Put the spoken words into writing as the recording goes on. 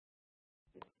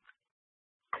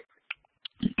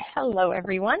Hello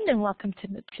everyone, and welcome to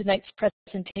tonight's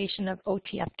presentation of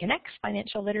OTF Connects,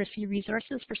 Financial Literacy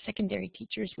Resources for Secondary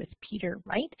Teachers with Peter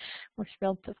Wright. We're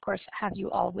thrilled to, of course, have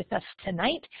you all with us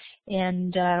tonight,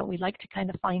 and we'd like to kind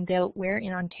of find out where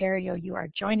in Ontario you are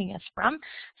joining us from.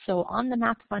 So on the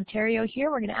map of Ontario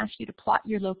here, we're going to ask you to plot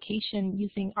your location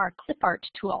using our ClipArt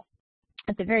tool.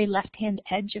 At the very left-hand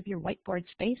edge of your whiteboard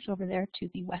space over there to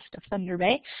the west of Thunder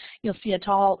Bay, you'll see a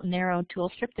tall, narrow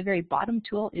tool strip. The very bottom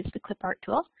tool is the ClipArt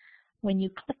tool. When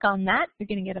you click on that, you're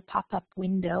going to get a pop-up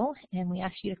window, and we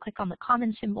ask you to click on the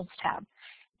Common Symbols tab.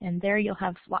 And there you'll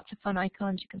have lots of fun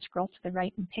icons. You can scroll to the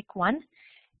right and pick one.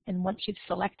 And once you've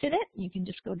selected it, you can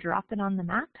just go drop it on the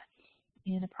map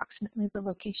in approximately the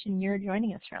location you're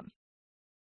joining us from.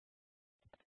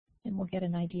 And we'll get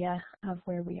an idea of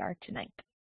where we are tonight.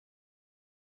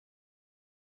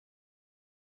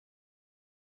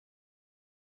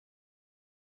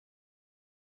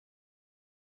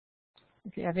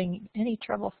 If you're having any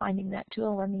trouble finding that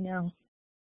tool, let me know.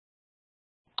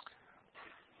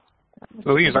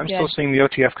 Louise, I'm still seeing the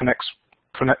OTF Connects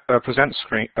present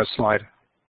screen slide.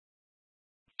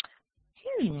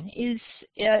 Is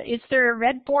there a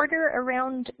red border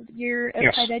around your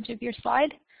outside edge of your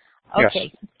slide?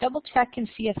 Okay, yes. Double check and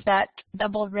see if that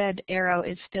double red arrow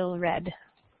is still red.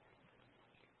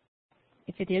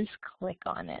 If it is, click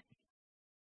on it.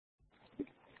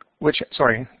 Which,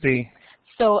 sorry, the...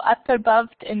 So up above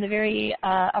in the very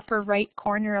upper right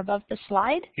corner above the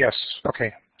slide? Yes,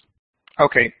 okay.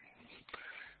 Okay.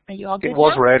 Are you all good? It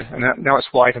was now? red, and now it's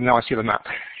white, and now I see the map.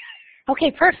 Okay,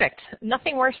 perfect.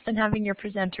 Nothing worse than having your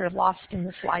presenter lost in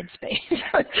the slide space.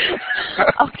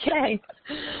 Okay.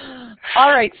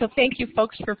 All right, so thank you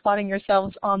folks for plotting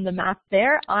yourselves on the map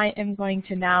there. I am going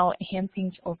to now hand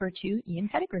things over to Ian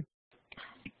Pettigrew.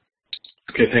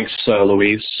 Okay, thanks,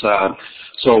 Louise.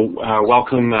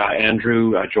 Welcome,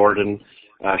 Andrew, Jordan,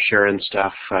 Sharon,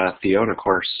 Steph, Theo, and of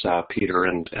course Peter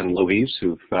and Louise,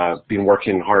 who've been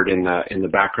working hard in the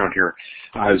background here.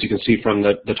 As you can see from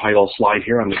the title slide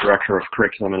here, I'm the Director of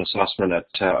Curriculum and Assessment at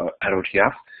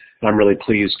OTF, and I'm really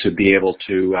pleased to be able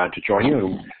to join you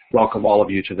and welcome all of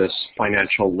you to this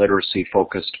financial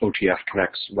literacy-focused OTF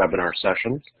Connects webinar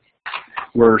session.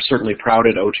 We're certainly proud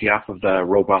at OTF of the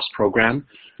robust program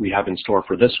we have in store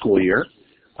for this school year,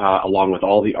 along with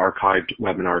all the archived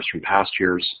webinars from past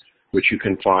years, which you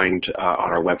can find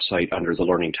on our website under the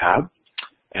Learning tab.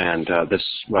 And this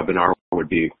webinar would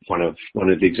be one of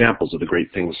the examples of the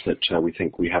great things that we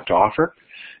think we have to offer.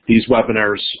 These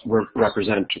webinars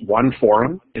represent one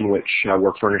forum in which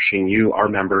we're furnishing you, our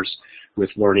members,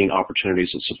 with learning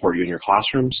opportunities that support you in your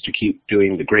classrooms to keep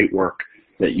doing the great work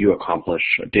that you accomplish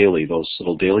daily, those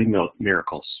little daily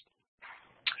miracles.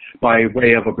 By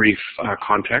way of a brief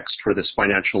context for this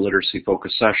financial literacy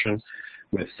focused session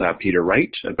with Peter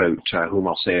Wright, about whom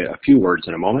I'll say a few words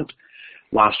in a moment.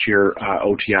 Last year,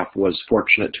 OTF was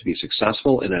fortunate to be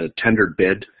successful in a tendered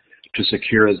bid to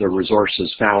secure the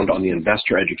resources found on the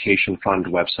Investor Education Fund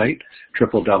website,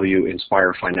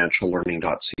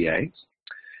 www.inspirefinanciallearning.ca.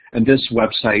 And this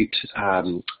website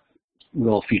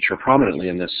will feature prominently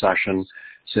in this session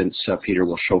since Peter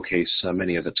will showcase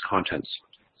many of its contents.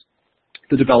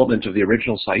 The development of the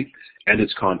original site and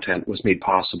its content was made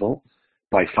possible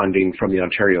by funding from the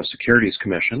Ontario Securities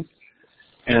Commission,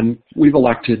 and we've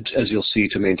elected, as you'll see,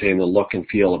 to maintain the look and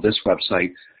feel of this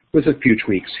website with a few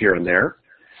tweaks here and there,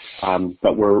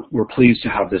 but we're pleased to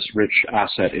have this rich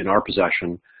asset in our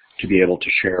possession to be able to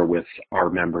share with our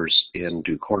members in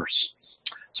due course.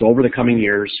 So over the coming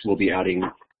years, we'll be adding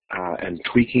and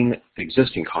tweaking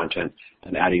existing content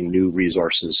and adding new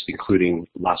resources, including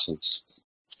lessons.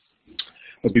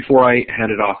 But before I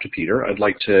hand it off to Peter, I'd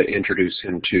like to introduce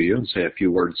him to you and say a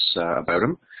few words about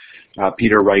him.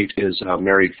 Peter Wright is a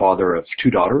married father of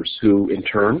 2 daughters who, in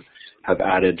turn, have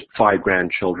added 5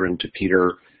 grandchildren to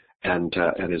Peter and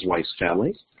his wife's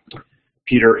family.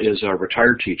 Peter is a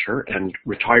retired teacher, and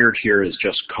retired here is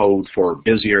just code for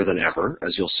busier than ever,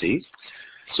 as you'll see.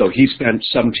 So he spent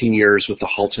 17 years with the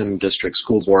Halton District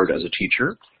School Board as a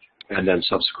teacher, and then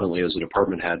subsequently as a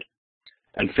department head,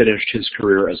 and finished his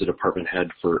career as a department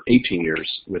head for 18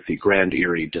 years with the Grand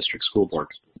Erie District School Board.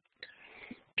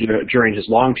 During his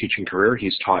long teaching career,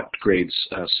 he's taught grades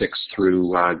 6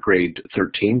 through grade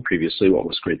 13, previously what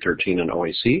was grade 13 in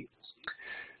OAC.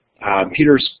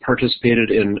 Peter's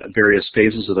participated in various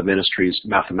phases of the ministry's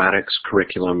mathematics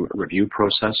curriculum review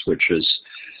process, which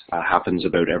happens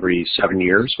about every 7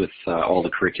 years with all the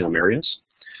curriculum areas.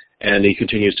 And he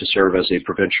continues to serve as a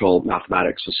provincial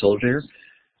mathematics facilitator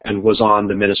and was on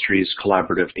the ministry's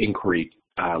collaborative inquiry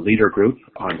leader group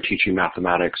on teaching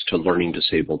mathematics to learning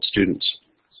disabled students.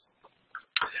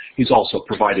 He's also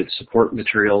provided support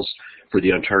materials for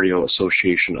the Ontario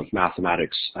Association of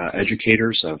Mathematics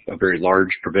Educators, a very large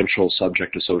provincial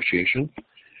subject association.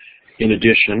 In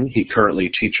addition, he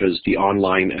currently teaches the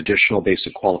online Additional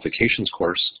Basic Qualifications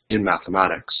course in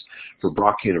mathematics for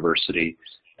Brock University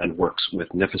and works with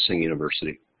Nipissing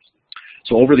University.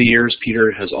 So over the years,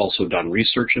 Peter has also done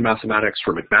research in mathematics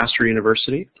for McMaster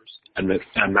University and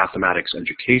mathematics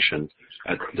education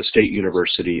at the State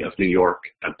University of New York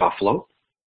at Buffalo.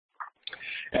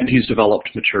 And he's developed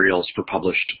materials for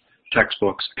published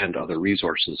textbooks and other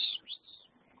resources.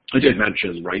 I did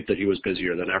mention, right, that he was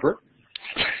busier than ever.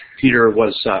 Peter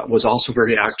was also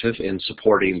very active in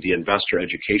supporting the Investor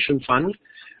Education Fund,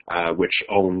 which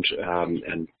owned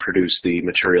and produced the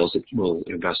materials that we'll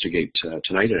investigate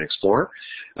tonight and explore,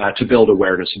 to build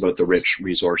awareness about the rich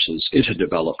resources it had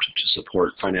developed to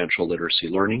support financial literacy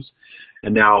learning.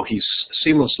 And now he's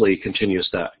seamlessly continued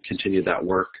that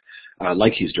work,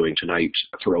 like he's doing tonight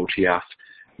for OTF,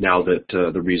 now that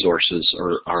the resources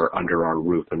are under our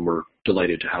roof, and we're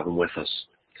delighted to have him with us.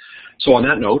 So on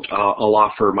that note, I'll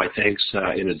offer my thanks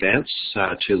in advance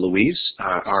to Louise,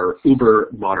 our Uber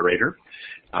moderator,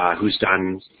 who's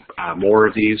done more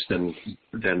of these than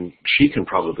she can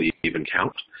probably even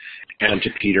count, and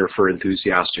to Peter for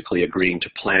enthusiastically agreeing to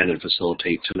plan and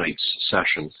facilitate tonight's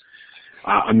session.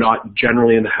 I'm not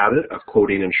generally in the habit of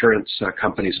quoting insurance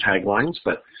companies' taglines,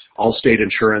 but Allstate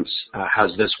Insurance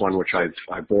has this one, which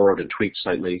I've borrowed and tweaked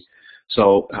slightly.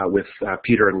 So with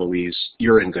Peter and Louise,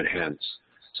 you're in good hands.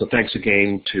 So thanks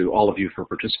again to all of you for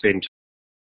participating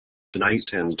tonight,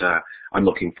 and I'm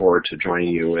looking forward to joining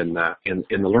you in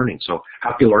the learning. So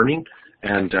happy learning,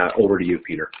 and over to you,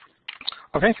 Peter.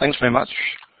 Okay, thanks very much,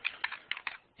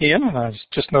 Ian. I've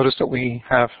just noticed that we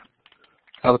have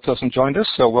another person joined us,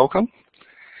 so welcome.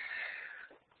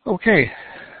 Okay,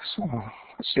 so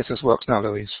let's see if this works now,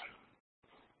 Louise.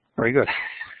 Very good.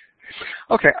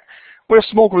 Okay. We're a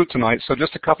small group tonight, so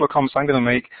just a couple of comments I'm going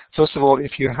to make. First of all,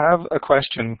 if you have a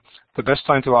question, the best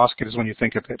time to ask it is when you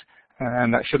think of it.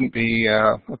 And that shouldn't be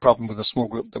a problem with the small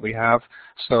group that we have.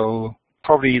 So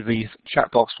probably the chat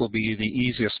box will be the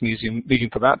easiest medium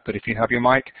for that. But if you have your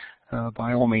mic,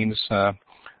 by all means,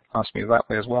 ask me that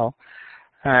way as well.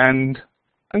 And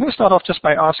I'm going to start off just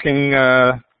by asking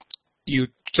you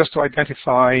just to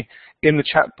identify in the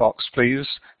chat box, please,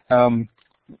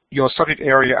 your subject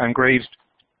area and grade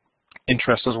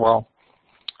interest as well.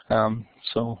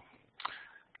 So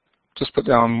just put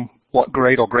down what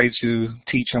grade or grades you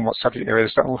teach and what subject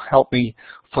areas. That will help me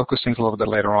focus things a little bit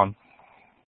later on.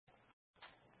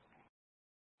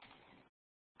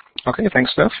 Okay,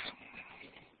 thanks, Steph,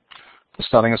 for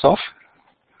starting us off.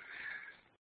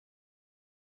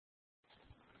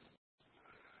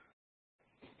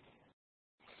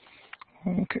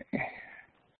 Okay.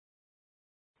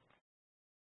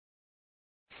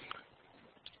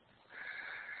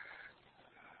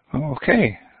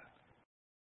 Okay.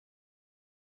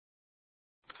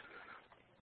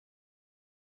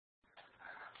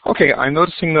 Okay, I'm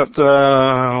noticing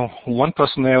that one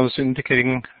person there was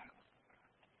indicating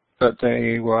that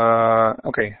they were,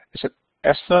 okay, is it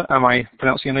Esther? Am I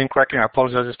pronouncing your name correctly? I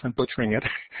apologize if I'm butchering it.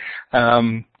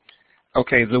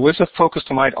 Okay, there was a focus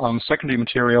tonight on secondary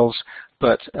materials,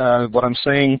 but what I'm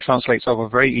saying translates over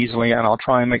very easily, and I'll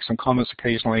try and make some comments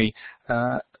occasionally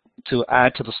to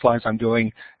add to the slides I'm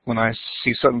doing when I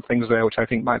see certain things there which I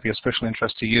think might be of special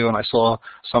interest to you, and I saw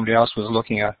somebody else was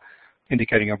looking at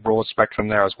indicating a broad spectrum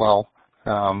there as well.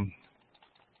 Where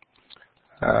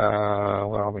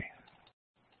are we?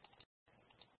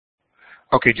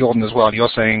 Okay, Jordan as well, you're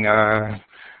saying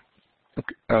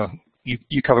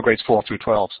you cover grades 4 through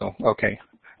 12, so okay.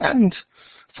 And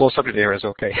 4 subject areas,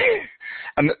 okay.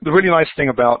 And the really nice thing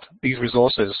about these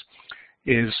resources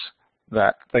is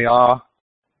that they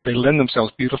lend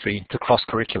themselves beautifully to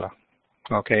cross-curricular,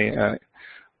 okay,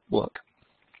 work.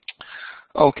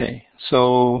 Okay,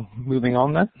 so moving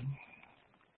on then.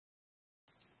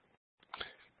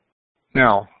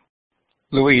 Now,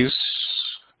 Louise,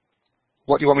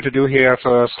 what do you want me to do here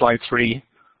for slide 3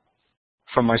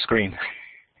 from my screen?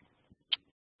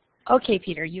 Okay,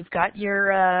 Peter, you've got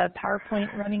your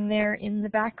PowerPoint running there in the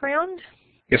background?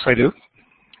 Yes, I do.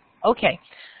 Okay.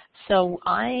 So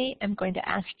I am going to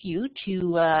ask you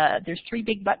to, there's 3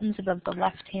 big buttons above the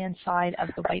left-hand side of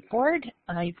the whiteboard.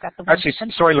 You've got the one. Actually,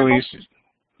 sorry, Louise.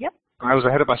 Yep. I was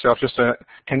ahead of myself. Just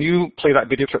can you play that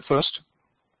video clip first?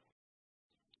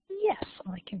 Yes,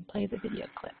 I can play the video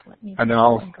clip. Let me and then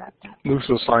I'll grab that. move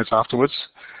to the slides afterwards.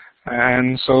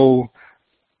 And so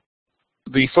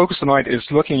the focus tonight is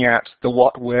looking at the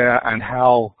what, where, and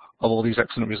how of all these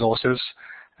excellent resources.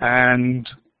 And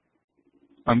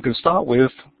I'm going to start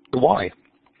with the why.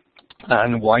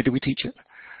 and why do we teach it.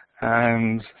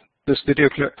 And this video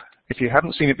clip, if you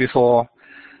haven't seen it before,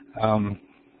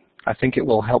 I think it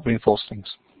will help reinforce things.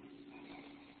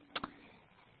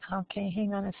 Okay,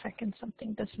 hang on a second.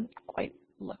 Something doesn't quite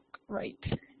look right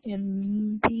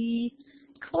in the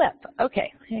clip.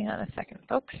 Okay, hang on a second,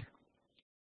 folks.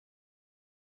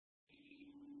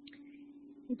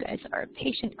 You guys are a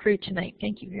patient crew tonight.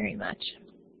 Thank you very much.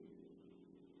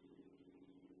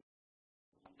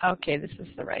 Okay, this is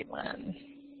the right one.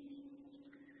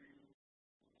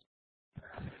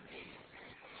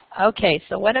 Okay,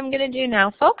 so what I'm going to do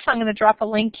now, folks, I'm going to drop a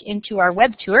link into our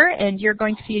web tour, and you're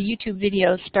going to see a YouTube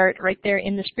video start right there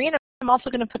in the screen. I'm also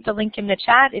going to put the link in the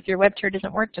chat. If your web tour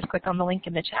doesn't work, just click on the link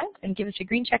in the chat and give us a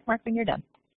green check mark when you're done.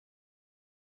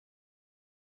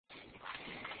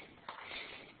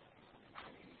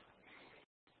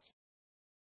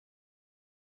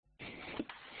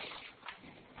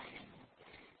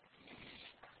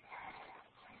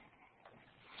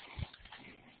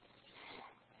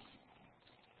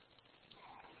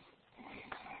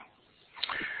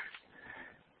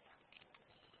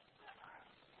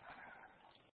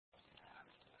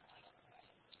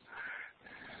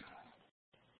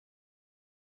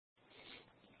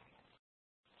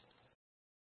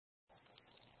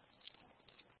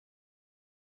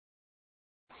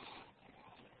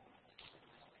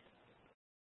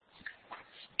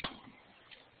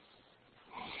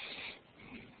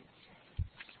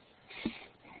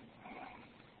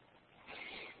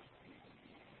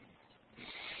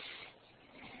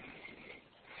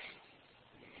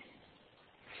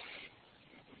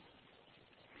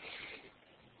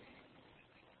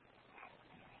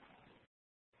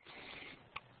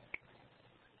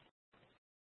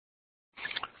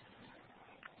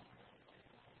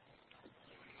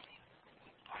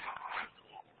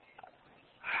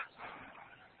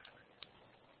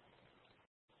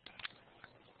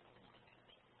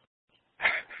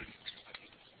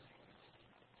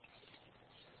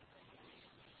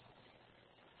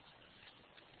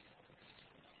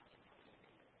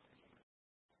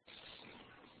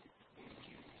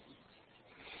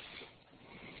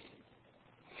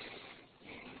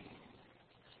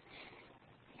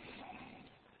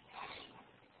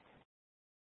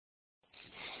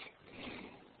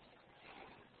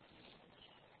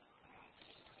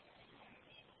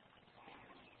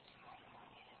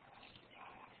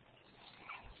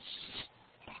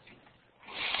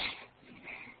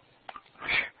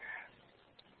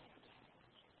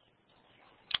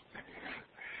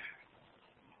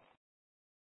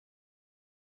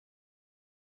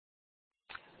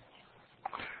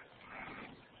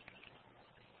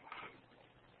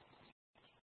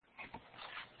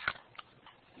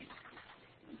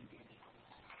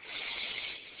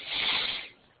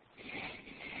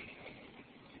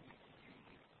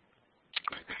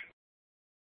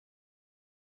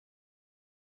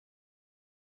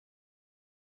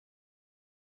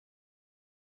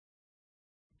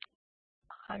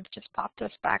 I've just popped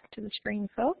us back to the screen,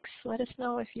 folks. Let us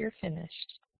know if you're finished.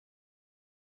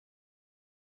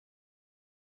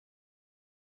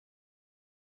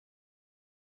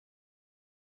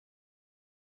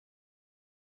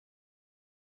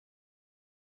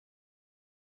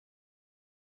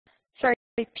 Sorry,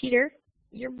 Peter,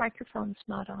 your microphone's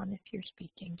not on if you're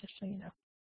speaking, just so you know.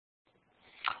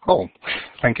 Oh,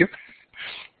 thank you.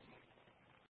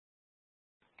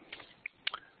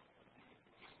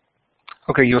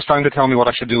 Okay, you were starting to tell me what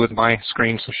I should do with my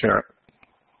screen to share it.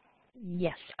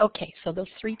 Yes. Okay, so those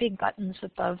three big buttons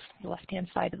above the left-hand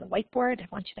side of the whiteboard, I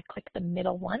want you to click the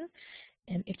middle one,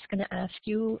 and it's going to ask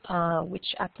you which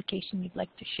application you'd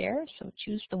like to share. So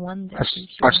choose the one that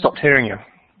I stopped hearing you.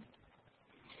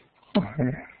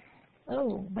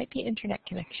 Oh, might be internet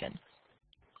connection.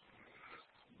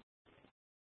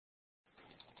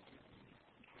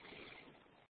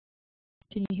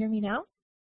 Can you hear me now?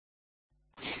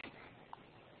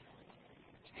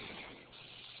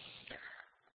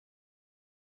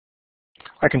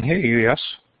 I can hear you, yes.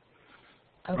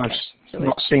 Okay. I'm just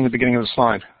not seeing the beginning of the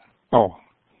slide. Oh.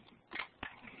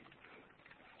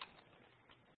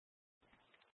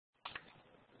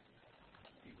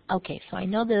 Okay, so I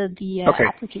know the okay.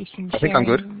 application sharing. I think I'm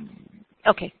good.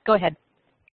 Okay, go ahead.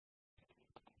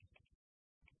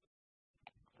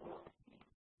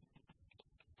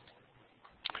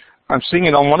 I'm seeing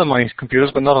it on one of my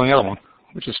computers, but not on the other one,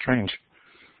 which is strange.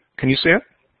 Can you see it?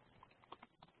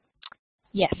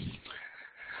 Yes.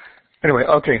 Anyway,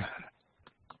 okay.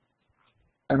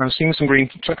 And I'm seeing some green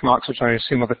check marks, which I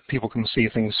assume other people can see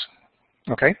things.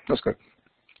 Okay, that's good.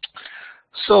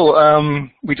 So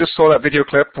we just saw that video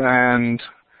clip, and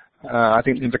I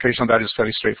think the implication of that is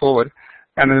fairly straightforward.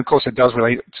 And then, of course, it does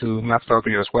relate to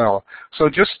Mathphobia as well. So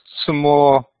just some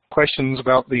more questions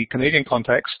about the Canadian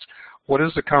context. What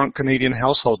is the current Canadian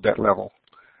household debt level?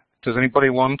 Does anybody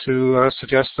want to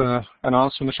suggest an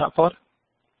answer in the chat pod?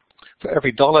 For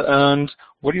every dollar earned,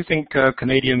 what do you think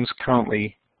Canadians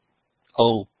currently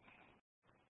owe?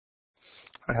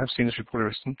 I have seen this report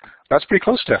recently. That's pretty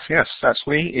close, Steph. Yes,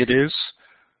 actually, it is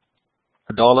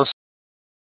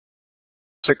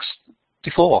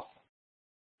 $1.64.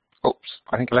 Oops,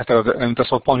 I think I left out a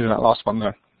decimal point in that last one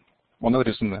there. Well, no, it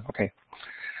isn't there. Okay.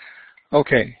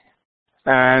 Okay.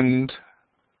 And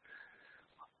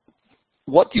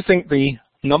what do you think the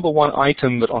 #1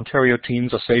 item that Ontario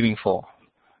teens are saving for?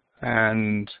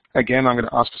 And again, I'm going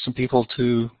to ask for some people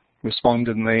to respond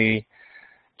in the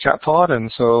chat pod.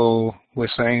 And so we're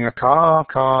saying a car,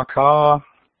 car, car.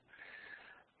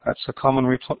 That's a common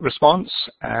response.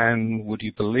 And would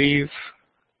you believe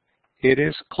it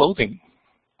is clothing?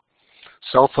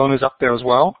 Cell phone is up there as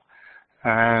well.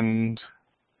 And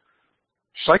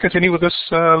should I continue with this,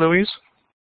 Louise?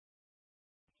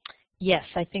 Yes,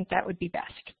 I think that would be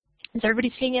best. Is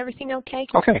everybody seeing everything okay?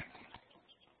 Okay.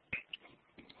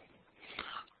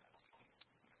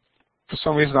 For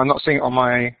some reason, I'm not seeing it on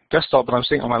my desktop, but I'm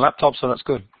seeing it on my laptop, so that's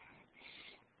good.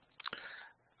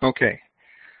 Okay.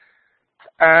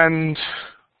 And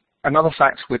another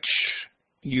fact which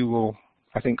you will,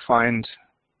 I think, find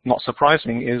not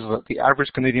surprising is that the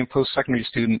average Canadian post-secondary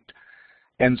student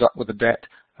ends up with a debt.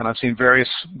 And I've seen various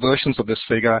versions of this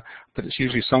figure, but it's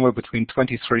usually somewhere between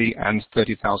 $23,000 and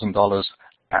 $30,000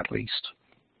 at least.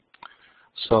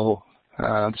 So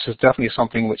this is definitely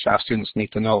something which our students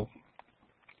need to know.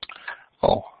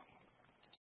 Oh,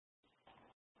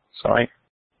 sorry,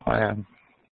 I am.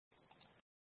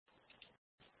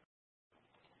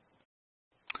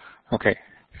 Okay.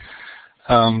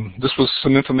 This was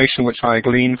some information which I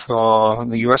gleaned for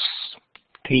the US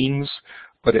teens,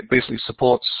 but it basically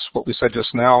supports what we said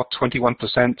just now, 21%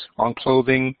 on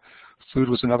clothing. Food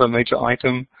was another major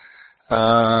item.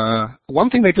 One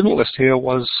thing they didn't list here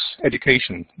was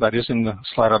education. That is in the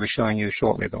slide I'll be showing you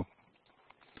shortly, though.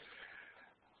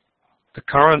 The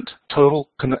current total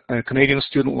Canadian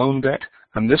student loan debt,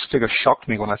 and this figure shocked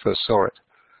me when I first saw it,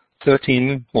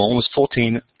 almost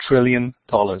 $14 trillion.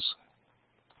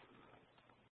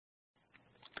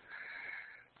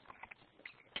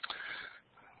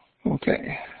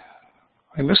 Okay,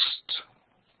 I missed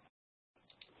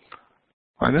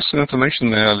some information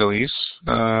there, Louise,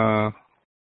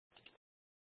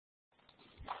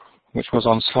 which was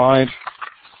on slide.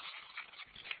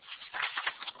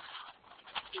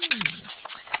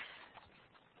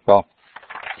 Well,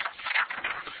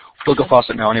 we'll go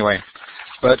past it now anyway.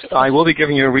 But I will be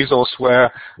giving you a resource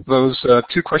where those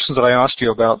two questions that I asked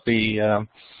you about the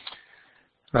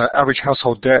average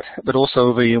household debt, but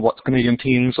also what Canadian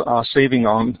teens are saving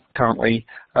on currently,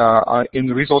 in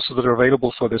the resources that are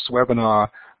available for this webinar.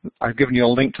 I've given you a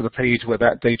link to the page where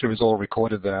that data is all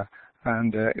recorded there.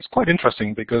 And it's quite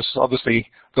interesting because obviously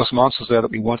there's some answers there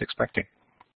that we weren't expecting.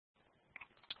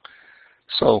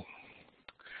 So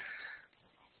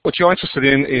what you're interested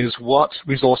in is what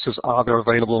resources are there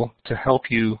available to help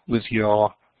you with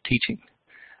your teaching.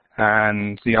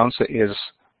 And the answer is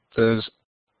there's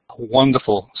a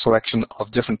wonderful selection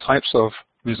of different types of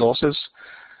resources,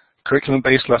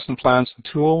 curriculum-based lesson plans and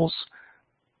tools.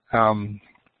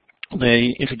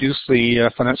 They introduce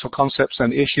the financial concepts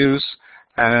and issues,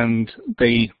 and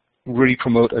they really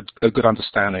promote a good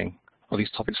understanding of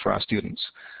these topics for our students.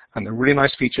 And the really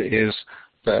nice feature is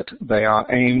that they are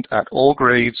aimed at all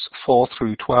grades 4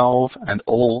 through 12 and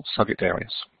all subject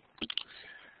areas.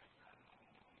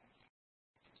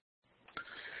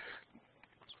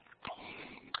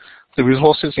 The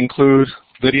resources include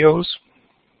videos,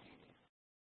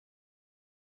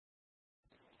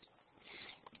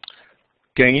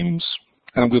 games,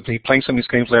 and we'll be playing some of these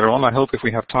games later on, I hope, if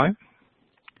we have time.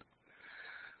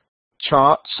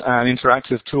 Charts and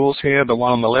interactive tools here. The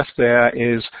one on the left there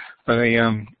is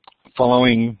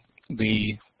following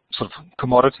the sort of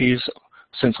commodities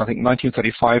since, I think,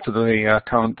 1935 to the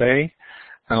current day.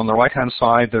 And on the right-hand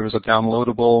side, there is a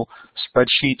downloadable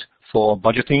spreadsheet for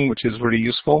budgeting, which is really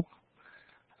useful.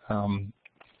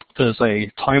 There's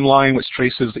a timeline which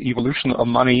traces the evolution of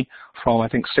money from, I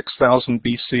think, 6000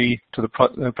 BC to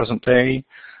the present day.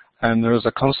 And there's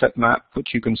a concept map, which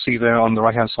you can see there on the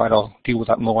right-hand side. I'll deal with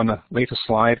that more on a later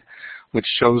slide, which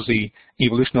shows the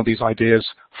evolution of these ideas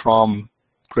from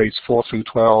grades 4 through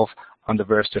 12 under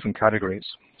various different categories.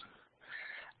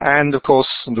 And, of course,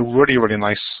 the really, really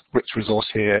nice, rich resource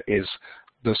here is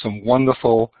there's some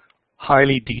wonderful,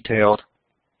 highly detailed,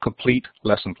 complete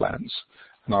lesson plans.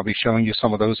 And I'll be showing you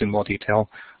some of those in more detail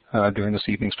during this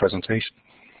evening's presentation.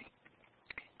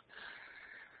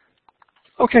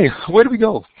 Okay, where do we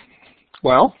go?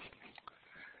 Well,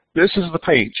 this is the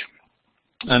page,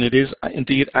 and it is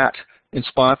indeed at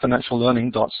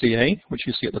inspiredfinanciallearning.ca, which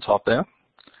you see at the top there.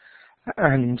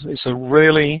 And it's a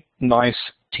really nice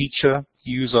teacher,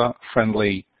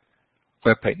 user-friendly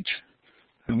web page.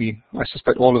 And I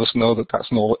suspect all of us know that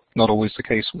that's not always the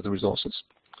case with the resources.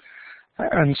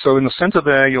 And so in the center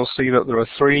there, you'll see that there are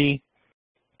 3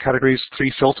 categories,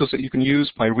 3 filters that you can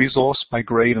use by resource, by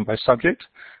grade, and by subject.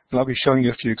 And I'll be showing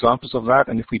you a few examples of that.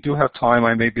 And if we do have time,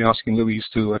 I may be asking Louise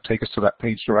to take us to that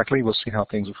page directly. We'll see how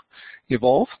things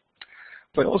evolve.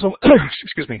 But also,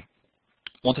 excuse me,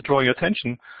 want to draw your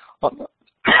attention on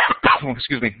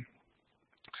excuse me.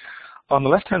 On the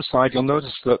left-hand side, you'll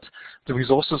notice that the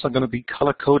resources are going to be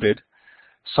color-coded.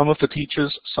 Some of the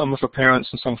teachers, some of the parents,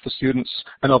 and some of the students,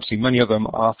 and obviously many of them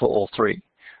are for all 3.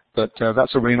 But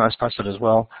that's a really nice facet as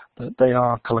well, that they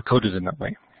are color-coded in that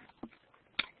way.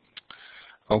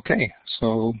 Okay,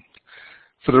 so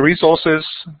for the resources,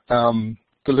 the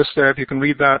list there, if you can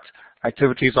read that,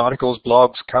 activities, articles,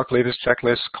 blogs, calculators,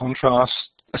 checklists,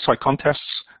 contests,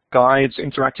 guides,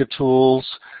 interactive tools,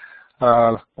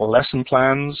 or lesson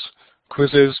plans,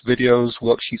 quizzes, videos,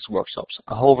 worksheets, workshops,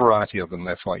 a whole variety of them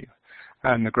there for you.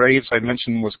 And the grades I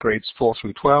mentioned was grades 4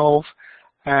 through 12,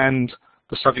 and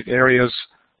the subject areas,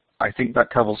 I think that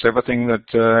covers everything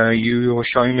that you were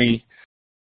showing me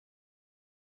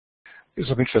is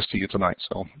of interest to you tonight,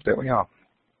 so there we are.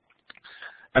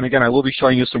 And again, I will be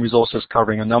showing you some resources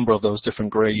covering a number of those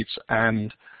different grades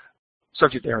and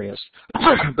subject areas.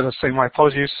 But I say my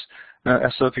apologies,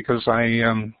 Esther, because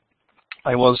I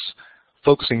was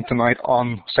focusing tonight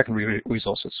on secondary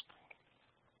resources.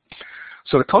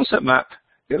 So the concept map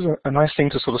is a nice thing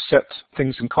to sort of set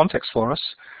things in context for us,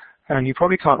 and you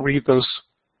probably can't read those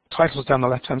titles down the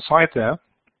left-hand side there,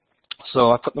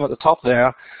 so I put them at the top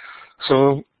there.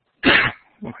 So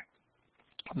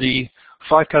the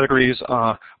 5 categories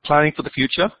are planning for the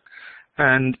future,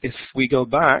 and if we go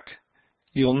back,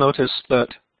 you'll notice that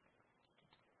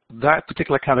that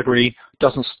particular category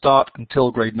doesn't start until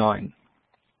grade 9,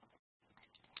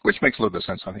 which makes a little bit of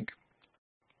sense, I think.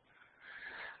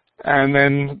 And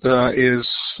then there is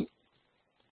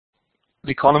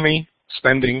the economy,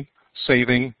 spending,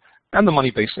 saving, and the money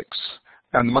basics.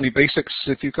 And the money basics,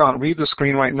 if you can't read the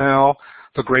screen right now,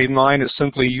 for grade 9, it's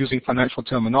simply using financial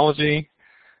terminology.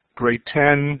 Grade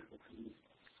 10,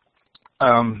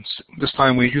 this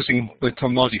time we're using the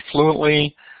terminology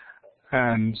fluently,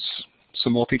 and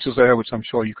some more features there, which I'm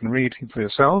sure you can read for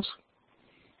yourselves.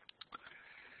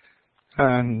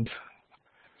 And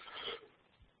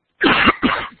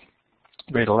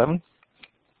grade 11.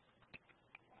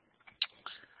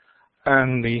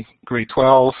 And the grade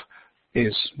 12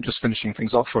 is just finishing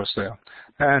things off for us there.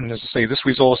 And as I say, this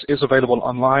resource is available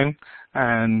online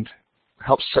and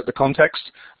helps set the context.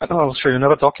 And I'll show you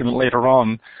another document later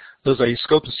on. There's a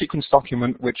scope and sequence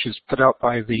document which is put out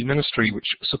by the ministry which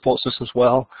supports this as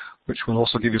well, which will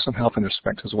also give you some help in this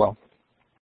respect as well.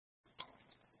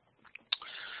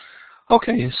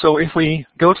 Okay, so if we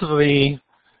go to the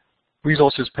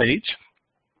resources page,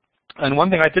 and one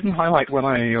thing I didn't highlight when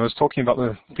I was talking about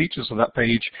the features of that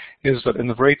page is that in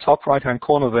the very top right-hand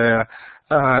corner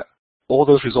there, all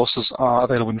those resources are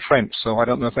available in French. So I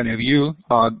don't know if any of you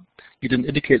you didn't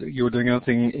indicate that you were doing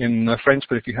anything in French,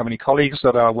 but if you have any colleagues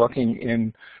that are working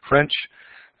in French,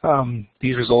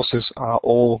 these resources are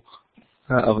all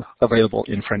available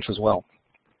in French as well.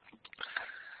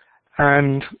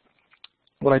 And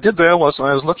what I did there was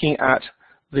I was looking at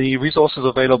the resources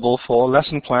available for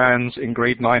lesson plans in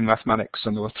grade 9 mathematics,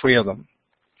 and there were 3 of them.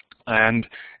 And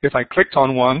if I clicked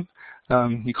on one,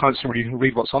 you can't really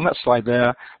read what's on that slide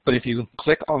there, but if you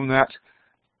click on that,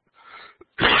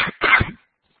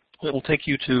 it will take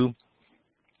you to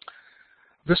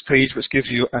this page, which gives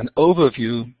you an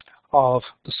overview of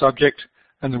the subject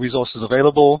and the resources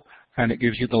available, and it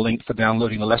gives you the link for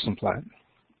downloading the lesson plan.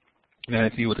 And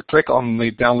if you were to click on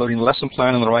the downloading the lesson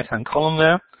plan in the right-hand column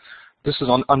there, this is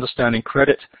on understanding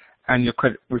credit and your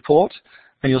credit report,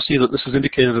 and you'll see that this is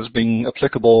indicated as being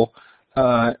applicable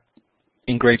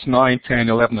in grades 9, 10,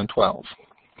 11, and 12.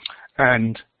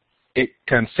 And it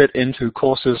can fit into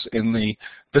courses in the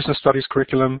business studies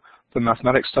curriculum, the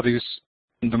mathematics studies,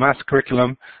 the math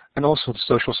curriculum, and also the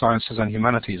social sciences and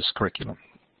humanities curriculum.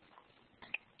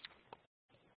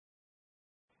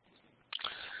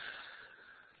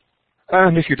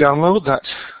 And if you download that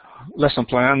lesson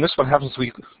plan, this one happens to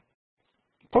be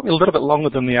probably a little bit longer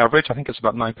than the average. I think it's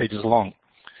about 9 pages long.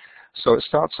 So it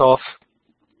starts off,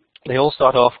 they all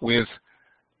start off with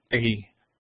a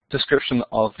description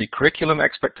of the curriculum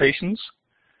expectations,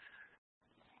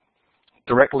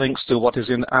 direct links to what is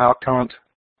in our current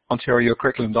Ontario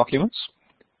curriculum documents.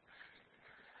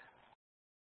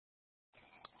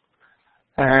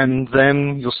 And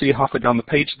then you'll see halfway down the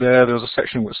page there's a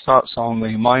section which starts on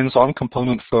the Minds On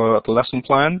component for the lesson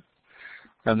plan.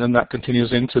 And then that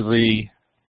continues into the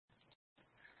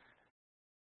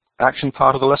action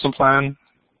part of the lesson plan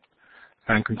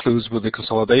and concludes with the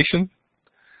consolidation.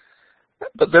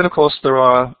 But then, of course, there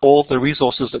are all the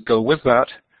resources that go with that.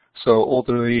 So all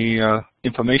the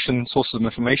sources of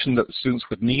information that the students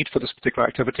would need for this particular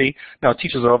activity. Now,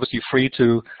 teachers are obviously free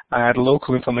to add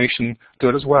local information to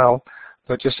it as well,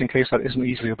 but just in case that isn't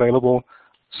easily available,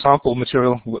 sample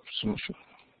material. Whoops, I'm not sure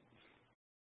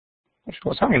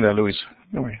what's happening there, Louise.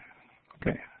 Anyway,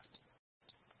 okay.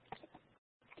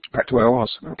 Back to where I was.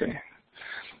 Okay.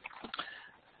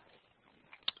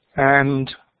 And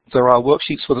there are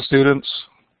worksheets for the students,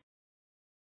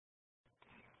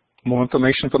 more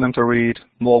information for them to read,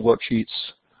 more worksheets,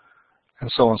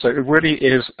 and so on. So it really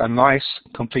is a nice,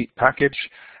 complete package.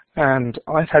 And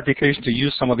I've had the occasion to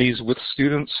use some of these with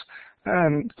students,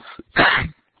 and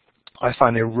I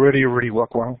find they really, really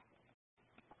work well.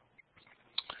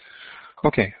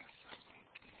 Okay.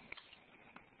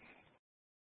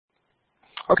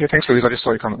 Okay, thanks, Louise. I just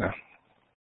saw your comment there.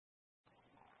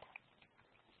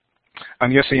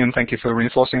 And yes, Ian, thank you for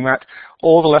reinforcing that.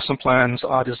 All the lesson plans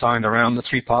are designed around the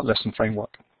three-part lesson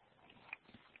framework.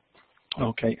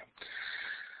 Okay.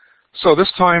 So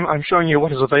this time I'm showing you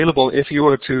what is available if you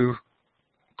were to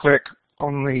click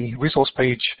on the resource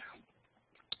page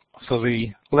for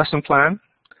the lesson plan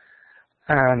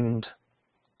and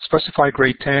specify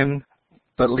grade 10,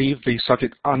 but leave the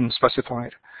subject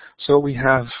unspecified. So we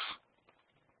have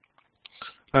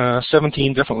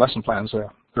 17 different lesson plans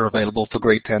there. They're available for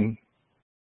grade 10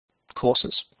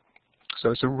 courses.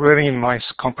 So it's a really nice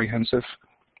comprehensive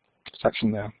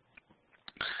section there.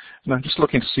 And I'm just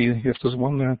looking to see if there's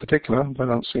one there in particular, but I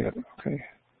don't see it. Okay.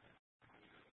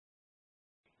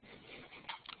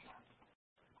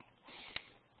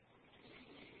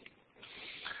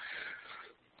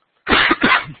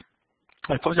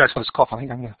 I apologize for this cough. I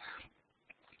think I'm going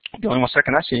to go in 1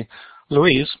 second. Actually,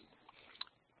 Louise,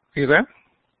 are you there?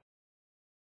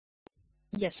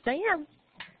 Yes, I am.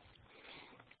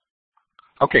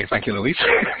 Okay, thank you, Louise.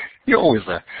 You're always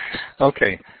there.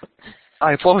 Okay.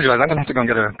 I apologize. I'm going to have to go and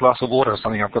get a glass of water or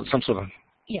something. I've got some sort of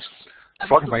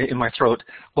frog in my throat.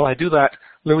 While I do that,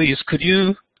 Louise, could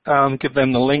you give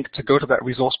them the link to go to that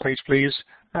resource page, please?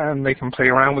 And they can play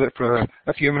around with it for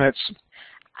a few minutes.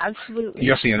 Absolutely.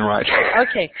 Yes, Ian, right.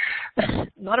 Okay.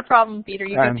 Not a problem, Peter.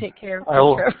 You can take care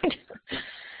of it.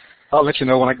 I'll let you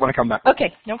know when I come back.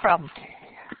 Okay, no problem.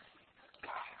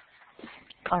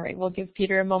 All right, we'll give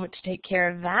Peter a moment to take care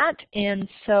of that. And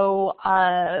so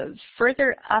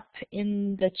further up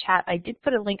in the chat, I did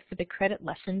put a link for the credit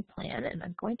lesson plan, and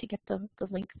I'm going to get the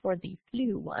link for the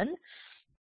flu one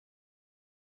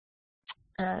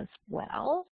as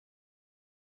well.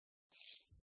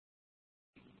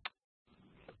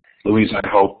 Louise, I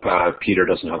hope Peter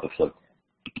doesn't have the flu.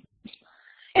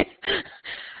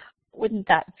 Wouldn't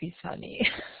that be funny?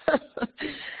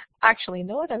 Actually,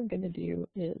 no, what I'm going to do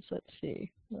is, let's see,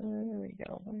 there we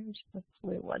go, where's the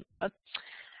flu one?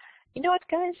 You know what,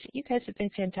 guys? You guys have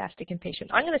been fantastic and patient.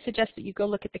 I'm going to suggest that you go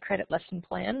look at the credit lesson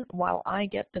plan while I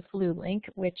get the flu link,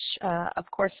 which, of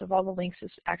course, of all the links is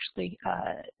actually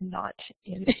not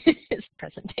in his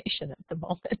presentation at the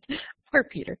moment. Poor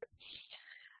Peter.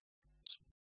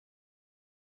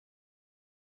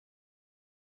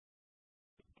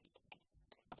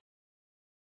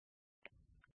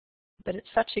 But it's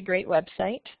such a great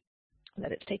website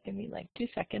that it's taken me like 2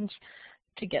 seconds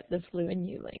to get the Flu and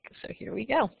You link. So here we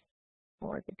go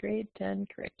for the grade 10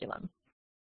 curriculum.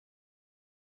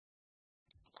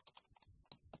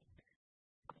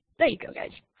 There you go,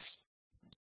 guys.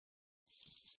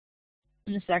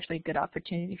 And this is actually a good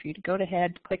opportunity for you to go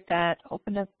ahead, click that,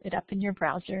 open it up in your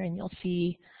browser, and you'll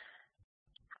see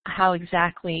how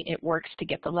exactly it works to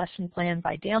get the lesson plan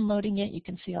by downloading it. You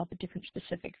can see all the different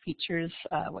specific features,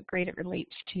 what grade it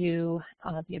relates to,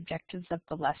 the objectives of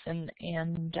the lesson,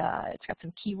 and it's got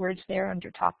some keywords there under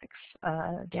topics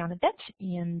down a bit,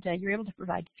 and you're able to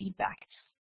provide feedback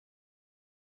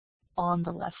on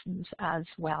the lessons as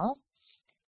well.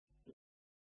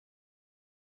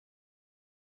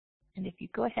 And if you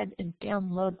go ahead and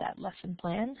download that lesson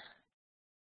plan,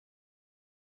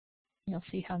 you'll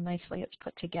see how nicely it's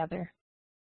put together.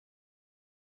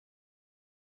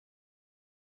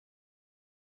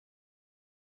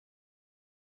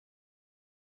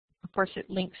 Of course, it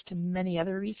links to many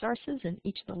other resources in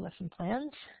each of the lesson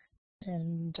plans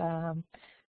and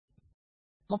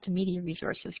multimedia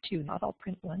resources too, not all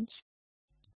print ones.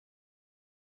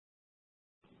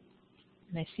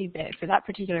 And I see that for that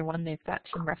particular one, they've got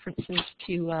some references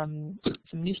to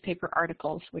some newspaper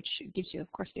articles, which gives you,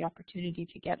 of course, the opportunity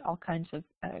to get all kinds of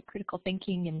critical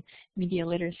thinking and media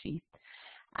literacy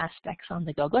aspects on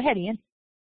the go. Go ahead, Ian.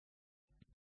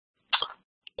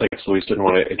 Thanks, Louise. Didn't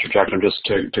want to interject. I'm just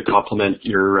to complement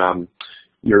your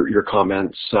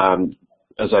comments.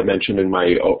 As I mentioned in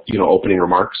my opening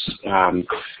remarks,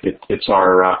 it's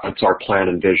our plan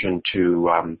and vision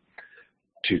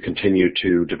to continue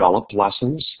to develop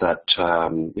lessons that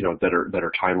that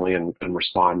are timely and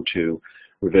respond to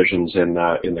revisions in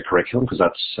the curriculum, because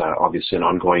that's obviously an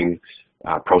ongoing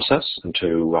process, and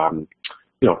to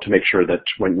make sure that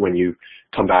when you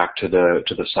come back to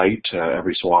the site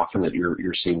every so often, that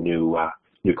you're seeing new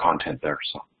content there.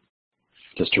 So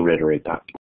just to reiterate that.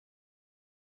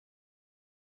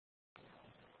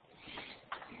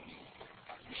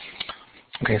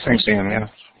 Okay, thanks, Ian. Yeah.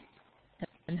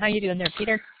 And how you doing there,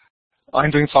 Peter?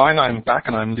 I'm doing fine. I'm back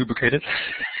and I'm lubricated.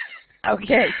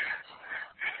 Okay.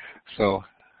 So,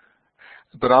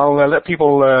 but I'll let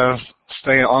people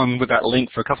stay on with that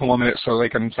link for a couple more minutes so they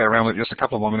can play around with it just a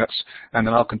couple more minutes, and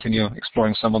then I'll continue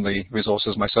exploring some of the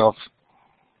resources myself.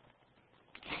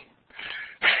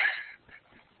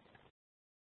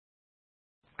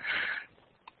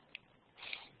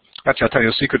 Actually, I'll tell you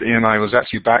a secret, Ian. I was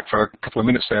actually back for a couple of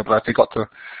minutes there, but I forgot to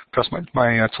press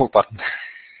my talk button.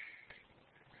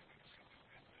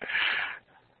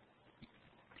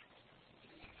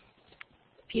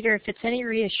 Peter, if it's any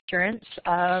reassurance,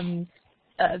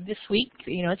 this week,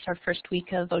 it's our first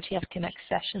week of OTF Connect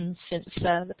sessions since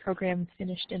the program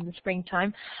finished in the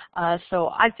springtime. So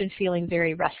I've been feeling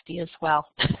very rusty as well.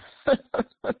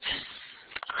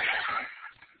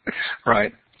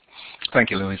 Right. Thank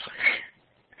you, Louise.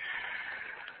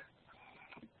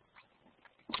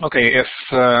 Okay,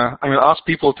 I'm going to ask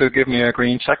people to give me a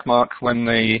green check mark when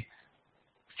they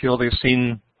feel they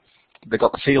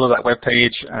got the feel of that web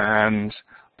page, and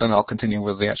then I'll continue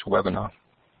with the actual webinar.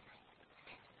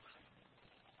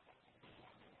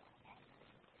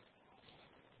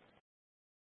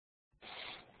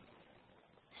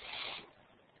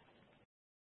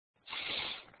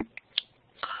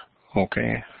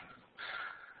 Okay.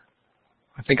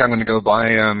 I think I'm going to go by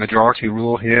a majority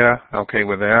rule here. Okay,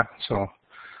 we're there. So,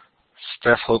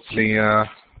 Steph, hopefully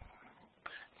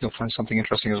you'll find something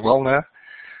interesting as well there.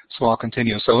 So I'll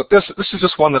continue. So this is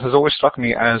just one that has always struck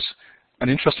me as an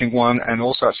interesting one, and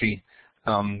also actually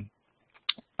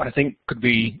I think could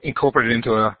be incorporated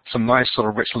into some nice sort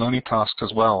of rich learning tasks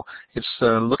as well. It's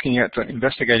looking at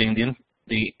investigating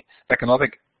the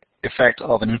economic effect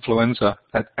of an influenza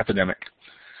epidemic.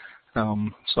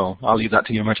 So I'll leave that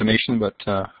to your imagination, but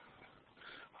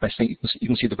I think you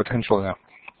can see the potential there.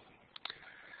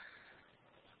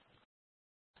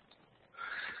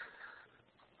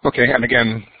 Okay, and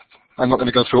again, I'm not going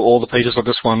to go through all the pages of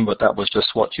this one, but that was just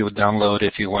what you would download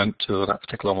if you went to that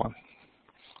particular one.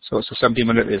 So it's a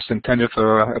 70-minute, it's intended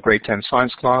for a grade 10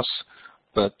 science class,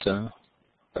 but there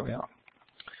we are.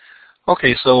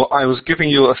 Okay, so I was giving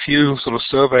you a few sort of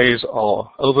surveys or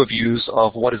overviews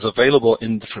of what is available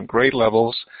in different grade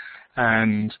levels,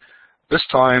 and this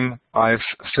time I've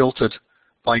filtered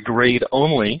by grade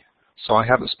only, so I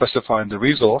haven't specified the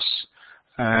resource,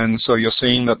 and so you're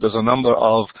seeing that there's a number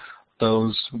of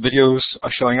those videos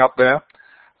are showing up there.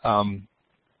 I'm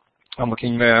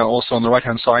looking there also on the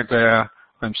right-hand side there.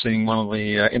 I'm seeing one of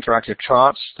the interactive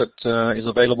charts that is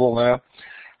available there.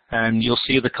 And you'll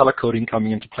see the color coding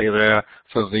coming into play there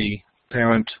for the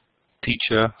parent,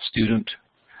 teacher, student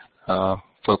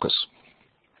focus.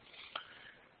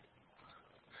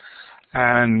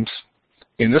 And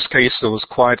in this case, there was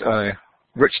quite a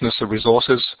richness of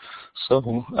resources.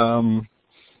 So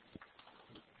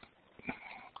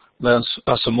there's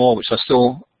some more which are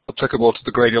still applicable to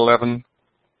the grade 11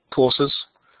 courses.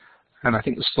 And I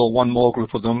think there's still one more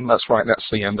group of them. That's right, that's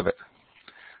the end of it.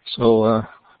 So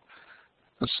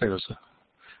let's say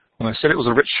when I said it was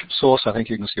a rich source, I think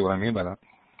you can see what I mean by that.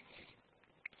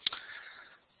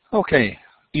 Okay,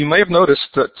 you may have noticed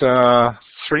that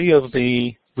 3 of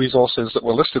the resources that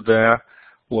were listed there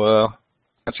were,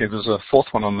 actually there's a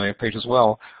 4th one on the page as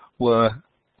well, were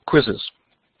quizzes.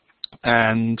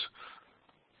 And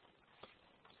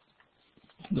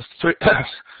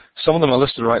some of them are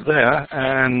listed right there,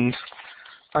 and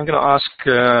I'm going to ask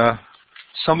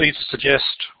somebody to suggest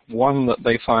one that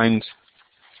they find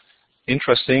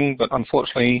interesting, but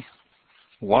unfortunately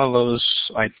one of those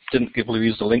I didn't give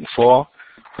Louise the link for,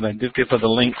 but I did give her the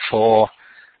link for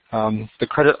the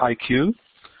Credit IQ.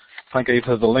 I gave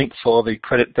her the link for the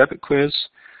Credit Debit Quiz,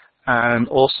 and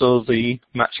also the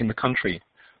Matching the Country.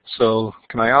 So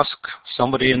can I ask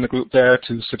somebody in the group there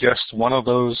to suggest one of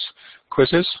those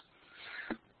quizzes?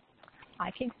 I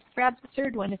can grab the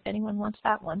third one if anyone wants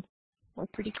that one. We're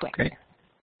pretty quick. Okay.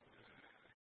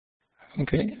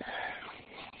 Okay.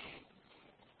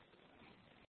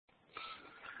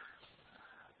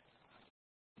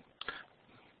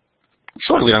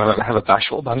 Surely we don't have a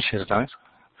bashful bunch here tonight.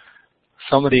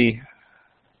 Somebody.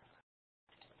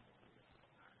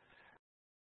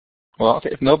 Well,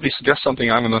 if nobody suggests something,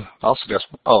 I'll suggest.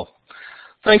 Oh,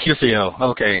 thank you, Theo.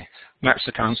 Okay, match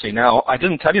the currency. Now, I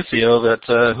didn't tell you, Theo, that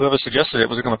whoever suggested it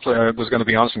was going to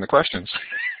be answering the questions.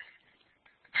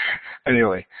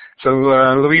 Anyway, so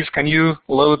Louise, can you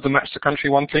load the match the country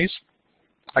one, please?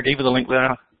 I gave you the link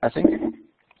there, I think.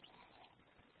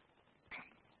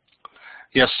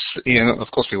 Yes, Ian, of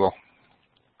course we will.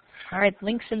 All right,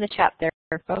 links in the chat there,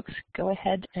 folks. Go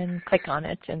ahead and click on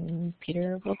it, and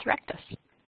Peter will direct us.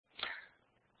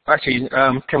 Actually,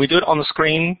 can we do it on the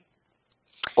screen,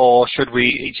 or should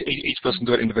we each person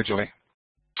do it individually?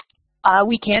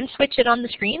 We can switch it on the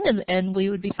screen, and we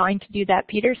would be fine to do that,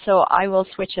 Peter. So I will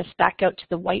switch us back out to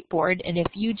the whiteboard, and if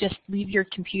you just leave your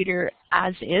computer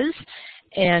as is,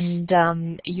 and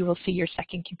you will see your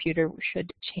second computer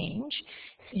should change,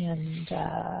 and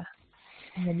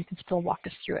then you can still walk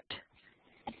us through it.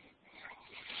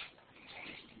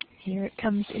 Here it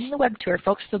comes in the web tour,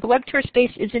 folks. So the web tour space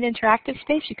is an interactive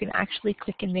space. You can actually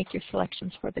click and make your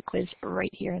selections for the quiz right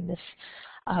here in this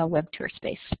web tour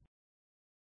space.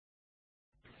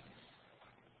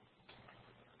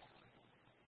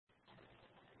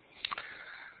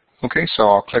 Okay, so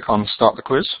I'll click on Start the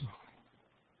Quiz.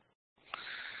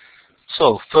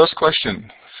 So, first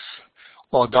question.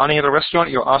 While dining at a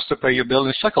restaurant, you're asked to pay your bill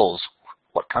in shekels.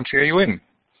 What country are you in?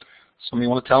 Somebody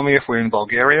want to tell me if we're in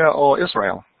Bulgaria or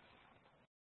Israel?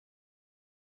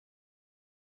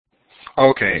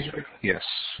 Okay, yes.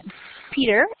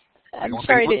 Peter, I'm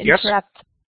sorry to interrupt. Yes?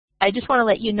 I just want to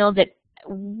let you know that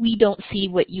we don't see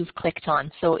what you've clicked on.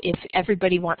 So if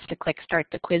everybody wants to click Start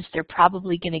the Quiz, they're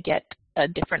probably going to get a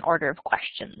different order of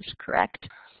questions, correct?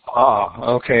 Ah,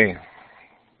 okay.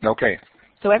 Okay.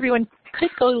 So everyone could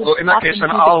go. Well, in that case,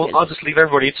 then I'll just leave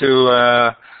everybody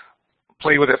to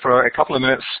play with it for a couple of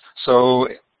minutes. So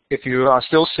if you are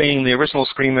still seeing the original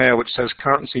screen there, which says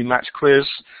Currency Match Quiz,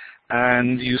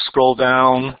 and you scroll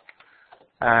down,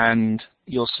 and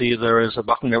you'll see there is a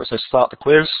button there which says Start the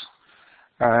Quiz,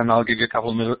 and I'll give you a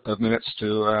couple of minutes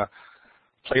to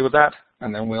play with that,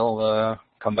 and then we'll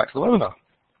come back to the webinar.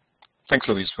 Thanks,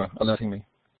 Louise, for alerting me.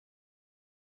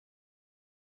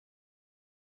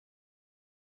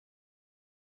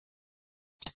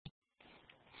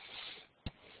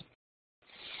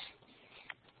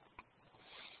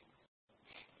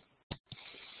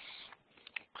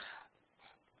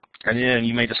 And yeah,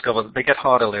 you may discover that they get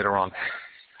harder later on,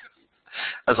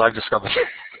 as I've discovered.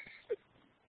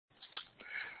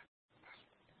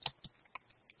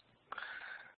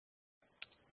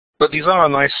 But these are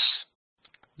nice,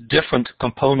 different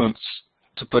components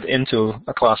to put into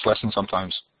a class lesson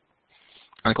sometimes.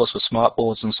 And of course, with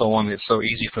smartboards and so on, it's so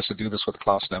easy for us to do this with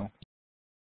class now.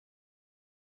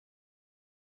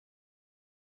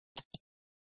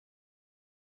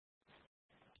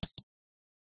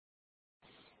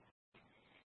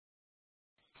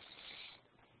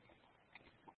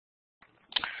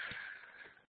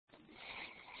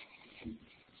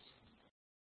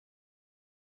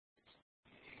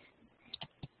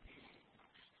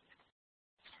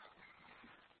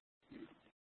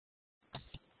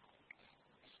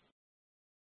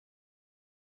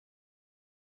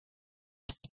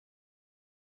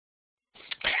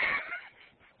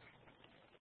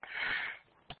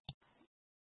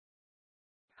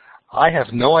 I have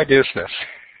no idea, Steph.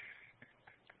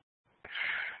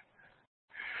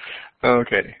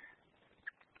 Okay.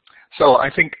 So I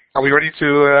think, are we ready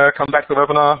to come back to the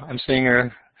webinar? I'm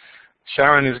seeing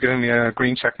Sharon is giving me a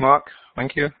green check mark.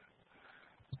 Thank you.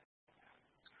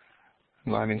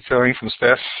 I'm inferring from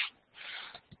Steph.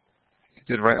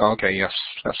 You did right. Okay, yes.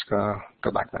 Let's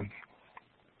go back then.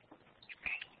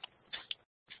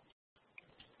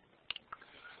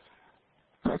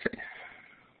 Okay.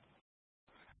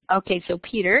 Okay, so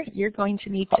Peter, you're going to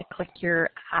need to click your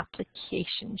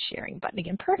application sharing button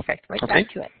again. Perfect. Right okay.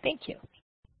 Back to it. Thank you.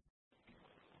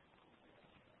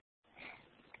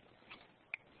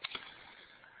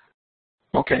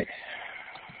 Okay.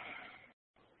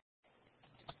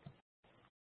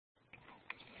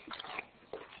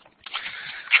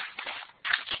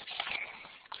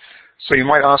 So you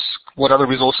might ask what other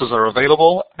resources are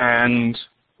available, and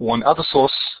one other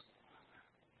source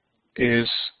is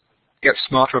Get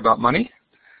Smarter About Money.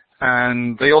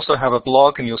 And they also have a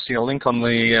blog, and you'll see a link on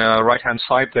the right-hand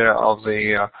side there of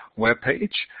the web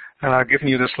page. And I've given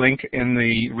you this link in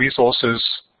the resources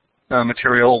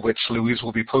material, which Louise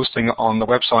will be posting on the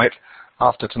website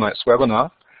after tonight's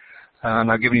webinar.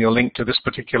 And I've given you a link to this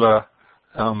particular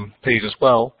page as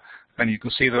well. And you can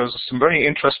see there's some very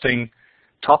interesting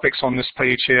topics on this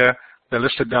page here. They're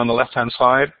listed down the left-hand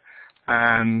side.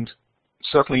 And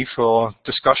certainly for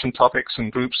discussion topics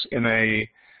and groups in a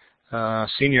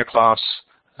senior class,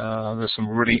 there's some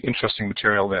really interesting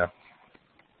material there.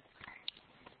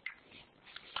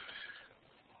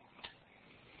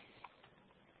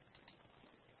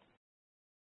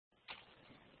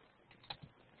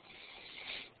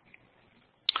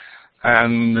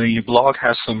 And the blog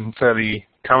has some fairly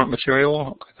current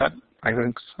material. That I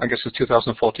guess it's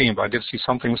 2014, but I did see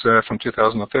some things there from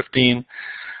 2015.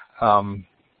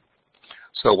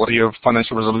 So what are your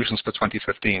financial resolutions for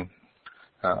 2015?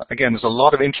 Again, there's a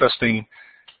lot of interesting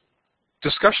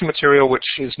discussion material, which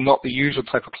is not the usual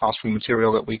type of classroom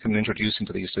material that we can introduce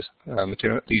into these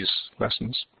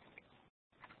lessons.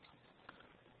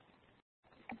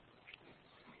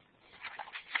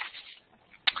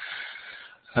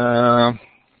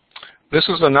 This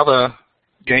is another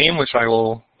game which I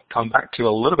will come back to a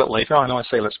little bit later. I know I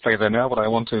say let's play there now, but I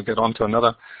want to get on to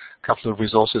another couple of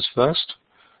resources first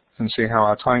and see how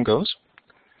our time goes.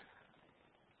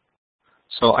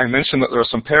 So I mentioned that there are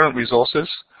some parent resources.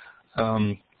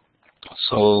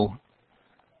 So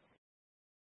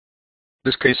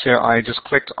this case here, I just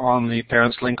clicked on the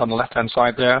parents link on the left-hand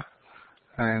side there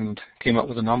and came up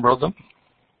with a number of them.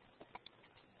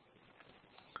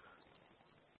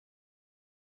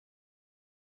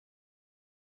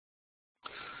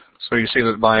 So you see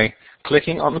that by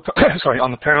clicking on the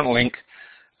on the parent link,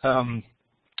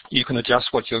 you can adjust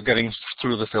what you're getting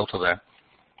through the filter there.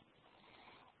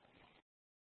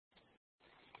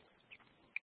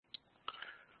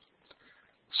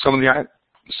 Some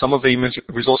of the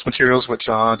resource materials which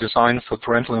are designed for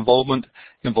parental involvement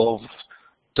involve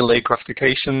delayed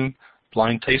gratification,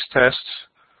 blind taste tests.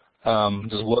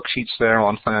 There's worksheets there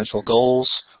on financial goals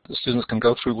that students can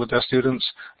go through with their students,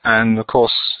 and of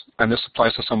course, and this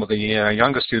applies to some of the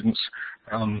younger students,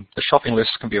 the shopping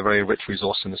list can be a very rich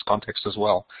resource in this context as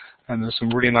well. And there's some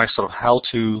really nice sort of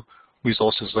how-to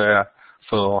resources there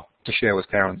to share with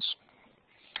parents.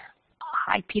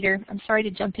 Hi, Peter. I'm sorry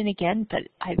to jump in again, but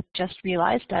I've just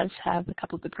realized, as have a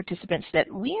couple of the participants, that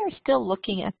we are still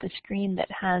looking at the screen that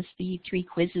has the 3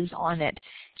 quizzes on it.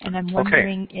 And I'm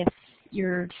wondering if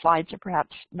your slides are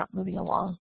perhaps not moving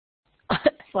along.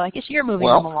 Well, I guess you're moving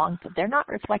them along, but they're not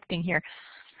reflecting here.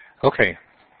 Okay.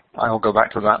 I'll go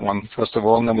back to that one first of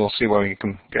all, and then we'll see where we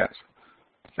can get.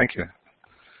 Thank you.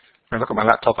 When I look at my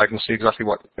laptop, I can see exactly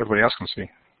what everybody else can see.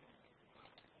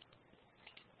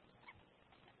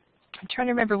 I'm trying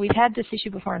to remember. We've had this issue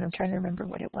before, and I'm trying to remember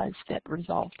what it was that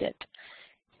resolved it.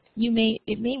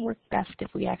 It may work best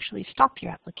if we actually stop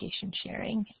your application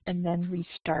sharing and then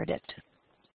restart it.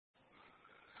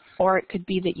 Or it could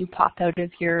be that you pop out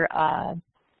of your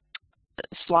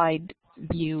slide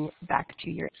view back to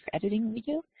your editing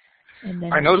view. And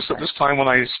then I noticed that this time when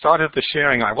I started the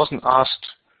sharing, I wasn't asked.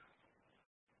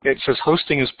 It says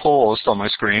hosting is paused on my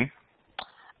screen.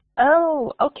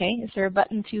 Oh, okay. Is there a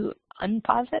button to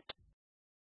unpause it?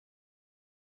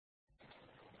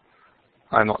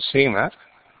 I'm not seeing that.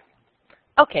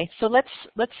 Okay, so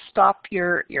let's stop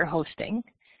your hosting,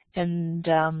 and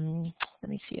let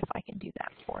me see if I can do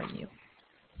that for you.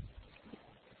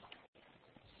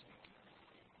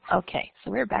 Okay,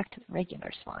 so we're back to the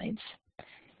regular slides.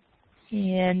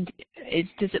 And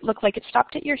does it look like it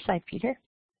stopped at your side, Peter?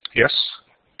 Yes.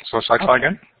 So shall I try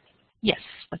again? Yes,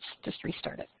 let's just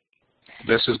restart it.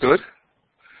 This is good.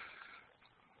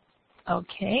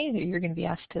 Okay, you're going to be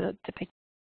asked to pick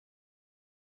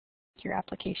your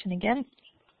application again.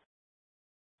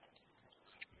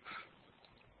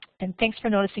 And thanks for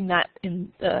noticing that,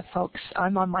 folks.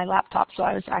 I'm on my laptop, so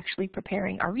I was actually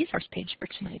preparing our resource page for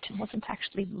tonight and wasn't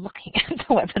actually looking at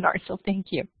the webinar, so thank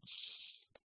you.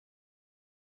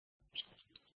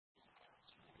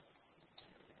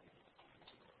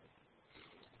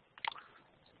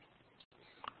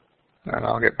 And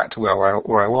I'll get back to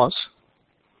where I was.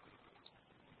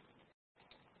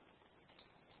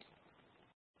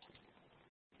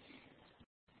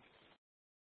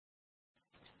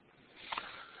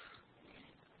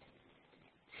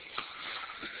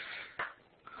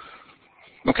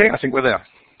 Okay, I think we're there.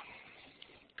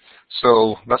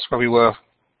 So that's where we were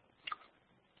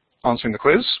answering the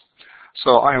quiz.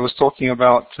 So I was talking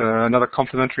about another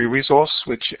complementary resource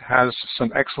which has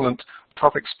some excellent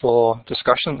topics for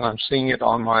discussion. I'm seeing it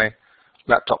on my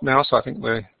laptop now, so I think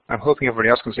I'm hoping everybody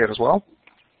else can see it as well.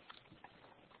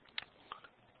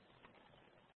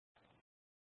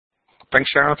 Thanks,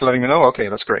 Sharon, for letting me know. Okay,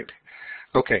 that's great.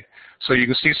 Okay, so you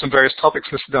can see some various topics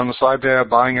listed down the side there: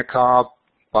 buying a car,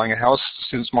 buying a house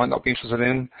students might not be interested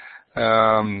in,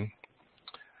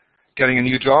 getting a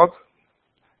new job,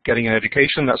 getting an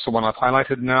education, that's the one I've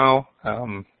highlighted now.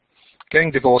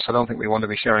 Getting divorced, I don't think we want to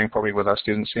be sharing probably with our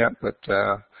students yet, but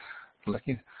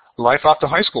life after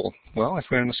high school. Well, if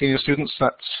we're in the senior students,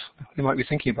 we might be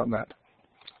thinking about that.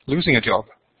 Losing a job.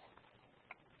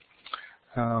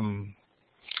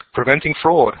 Preventing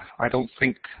fraud. I don't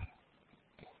think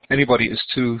anybody is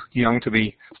too young to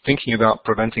be thinking about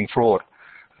preventing fraud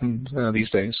these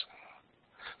days.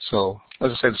 So,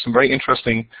 as I said, there's some very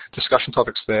interesting discussion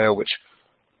topics there, which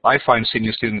I find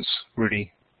senior students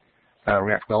really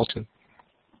react well to.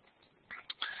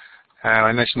 And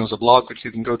I mentioned there's a blog which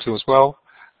you can go to as well,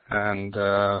 and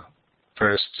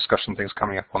various discussion things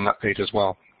coming up on that page as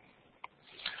well.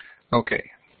 Okay.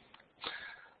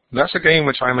 That's a game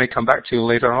which I may come back to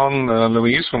later on,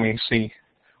 Louise, when we see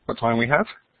what time we have.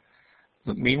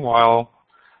 But meanwhile,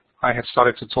 I have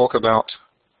started to talk about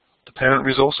the parent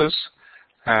resources,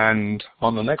 and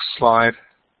on the next slide,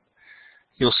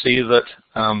 you'll see that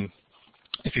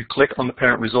if you click on the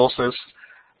parent resources,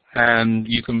 and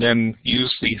you can then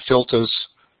use the filters,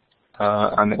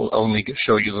 and it will only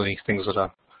show you the things that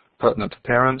are pertinent to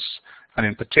parents, and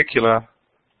in particular,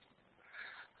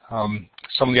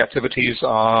 some of the activities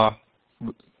are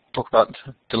talk about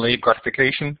delayed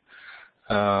gratification,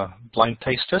 blind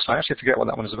taste test. I actually forget what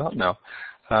that one is about now.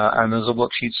 And there's a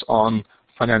worksheets on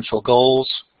financial goals.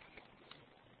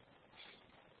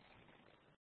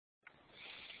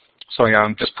 Sorry,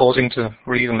 I'm just pausing to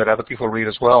read and let other people read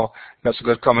as well. That's a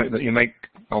good comment that you make.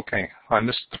 Okay, I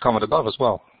missed the comment above as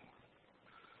well.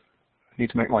 I need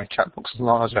to make my chat box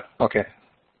larger. Okay.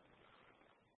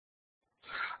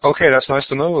 Okay, that's nice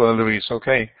to know, Louise.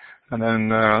 Okay. And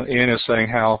then Ian is saying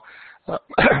how,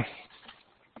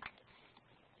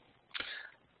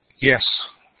 yes.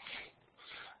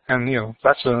 And, you know,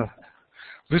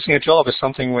 losing a job is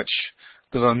something which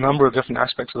there's a number of different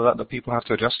aspects of that people have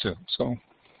to adjust to. So,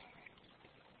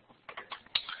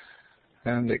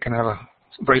 and it can have a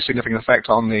very significant effect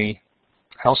on the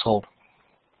household.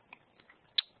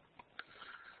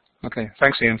 Okay,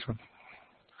 thanks, Ian, for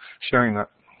sharing that.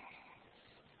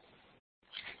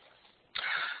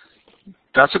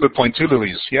 That's a good point too,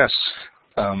 Louise. Yes.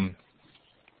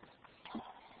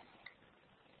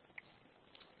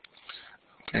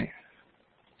 Okay.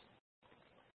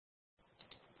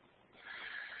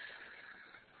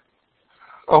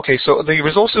 Okay, so the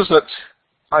resources that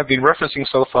I've been referencing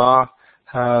so far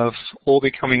have all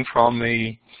been coming from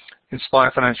the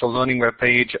Inspire Financial Learning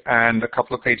webpage and a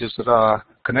couple of pages that are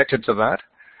connected to that.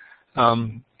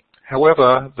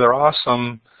 However, there are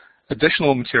some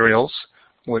additional materials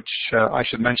which I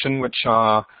should mention, which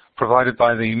are provided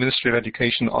by the Ministry of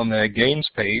Education on their games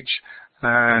page,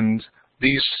 and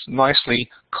these nicely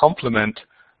complement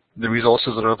the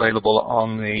resources that are available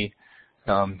on the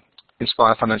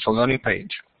Inspire Financial Learning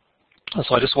page.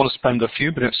 So I just want to spend a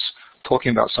few minutes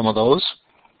talking about some of those.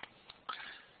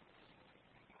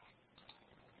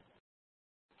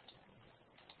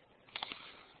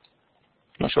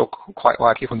 Not sure quite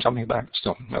why I keep on jumping back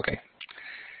still. Okay.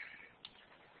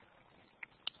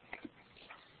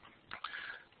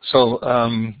 So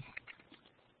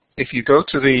if you go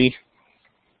to the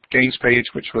games page,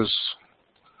 which was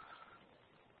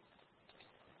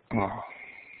my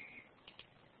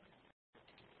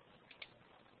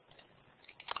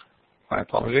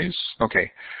apologies.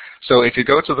 Okay. So if you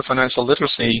go to the financial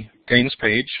literacy games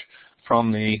page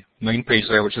from the main page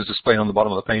there, which is displayed on the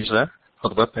bottom of the page there, or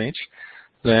the web page,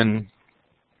 then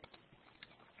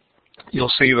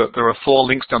you'll see that there are 4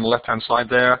 links down the left-hand side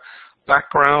there: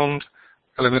 background,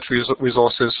 elementary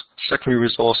resources, secondary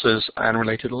resources, and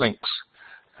related links.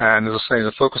 And as I say,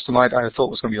 the focus tonight I thought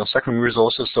was going to be on secondary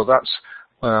resources, so that's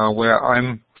where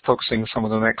I'm focusing some of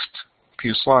the next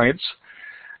few slides.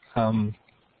 Down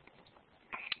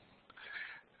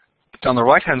the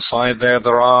right-hand side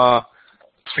there are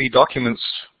 3 documents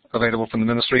available from the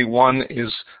ministry. One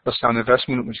is a sound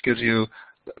investment, which gives you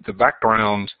the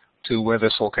background to where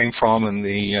this all came from, and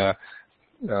the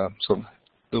so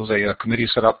there was a committee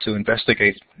set up to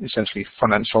investigate essentially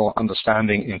financial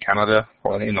understanding in Canada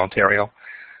or in Ontario,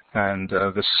 and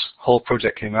this whole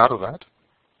project came out of that.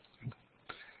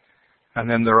 And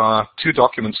then there are 2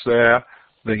 documents there.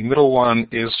 The middle one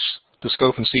is the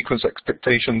scope and sequence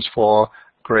expectations for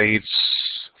grades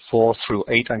 4 through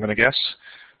 8, I'm going to guess.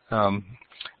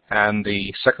 And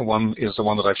the second one is the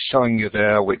one that I'm showing you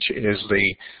there, which is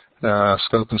the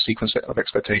scope and sequence of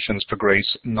expectations for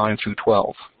grades 9 through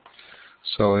 12.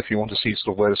 So if you want to see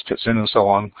sort of where this fits in and so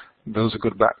on, those are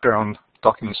good background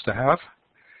documents to have.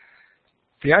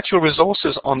 The actual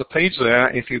resources on the page there,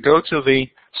 if you go to the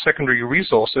secondary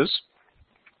resources,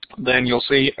 then you'll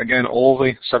see, again, all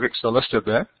the subjects are listed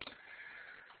there.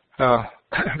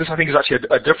 This, I think, is actually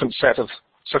a different set of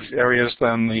subject areas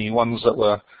than the ones that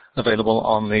were available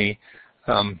on the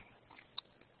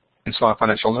Inspire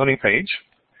Financial Learning page.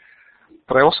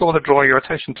 But I also want to draw your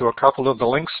attention to a couple of the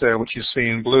links there, which you see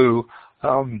in blue.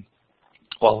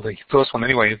 Well, the first one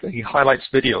anyway, the highlights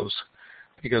videos,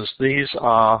 because these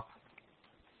are,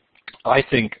 I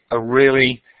think, a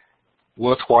really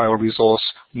worthwhile resource,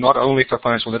 not only for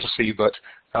financial literacy, but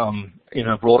in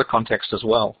a broader context as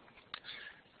well.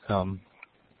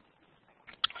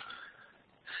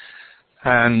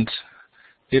 And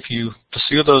if you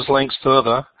pursue those links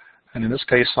further, and in this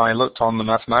case I looked on the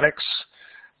mathematics,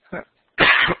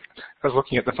 I was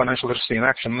looking at the financial literacy in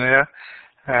action there,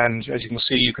 and as you can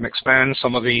see, you can expand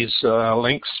some of these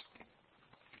links,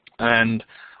 and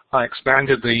I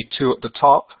expanded the two at the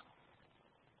top,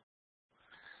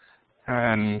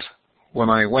 and when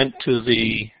I went to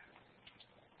the,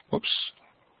 whoops,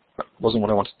 that wasn't what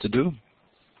I wanted to do.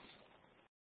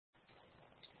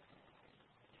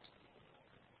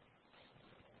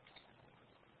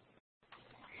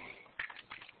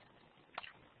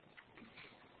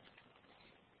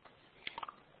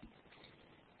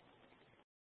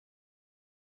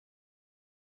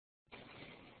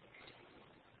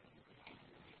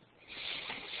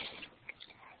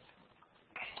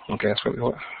 Okay, that's what we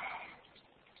want.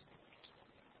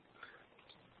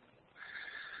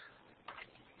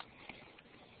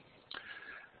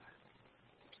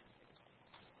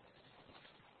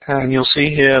 And you'll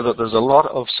see here that there's a lot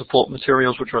of support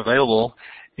materials which are available,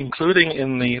 including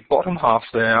in the bottom half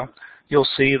there, you'll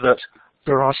see that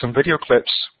there are some video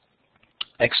clips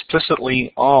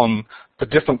explicitly on the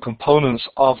different components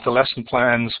of the lesson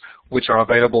plans which are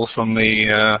available from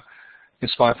the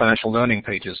Inspire Financial Learning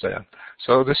pages there.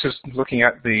 So this is looking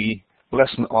at the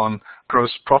lesson on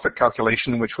gross profit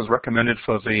calculation, which was recommended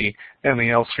for the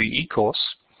MEL 3E course.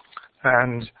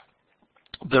 And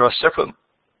there are separate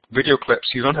video clips.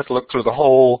 You don't have to look through the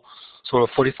whole sort of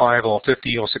 45 or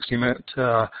 50 or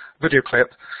 60-minute video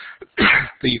clip.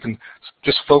 That you can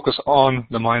just focus on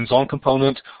the minds-on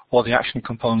component or the action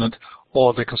component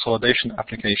or the consolidation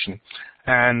application.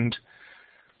 And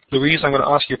Louise, I'm going to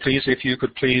ask you, please, if you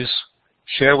could please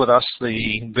share with us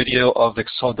the video of the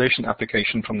consolidation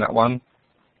application from that one.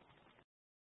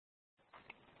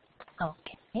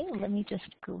 Okay, let me just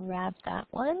grab that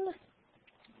one.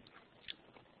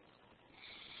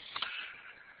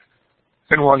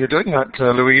 And while you're doing that,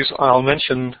 Louise, I'll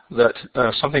mention that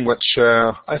something which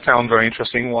I found very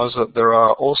interesting was that there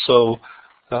are also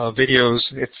videos,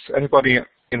 if anybody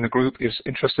in the group is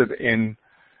interested in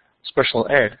special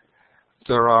ed,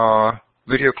 there are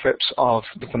video clips of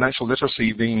the financial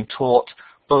literacy being taught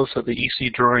both at the E.C.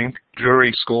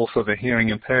 Drury School for the Hearing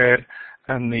Impaired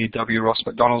and the W. Ross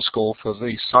McDonald School for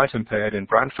the Sight Impaired in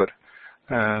Brantford.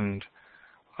 And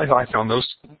I found those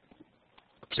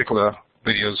particular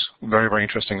videos very, very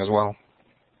interesting as well.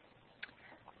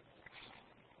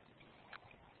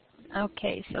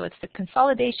 Okay, so it's the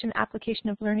consolidation application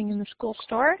of learning in the school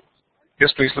store?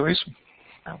 Yes, please, Louise.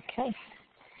 Okay.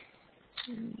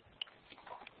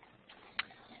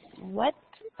 What?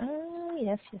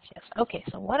 Yes. Okay,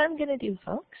 so what I'm going to do,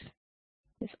 folks,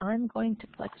 is I'm going to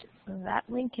put that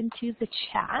link into the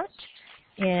chat,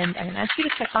 and I'm going to ask you to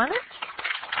click on it.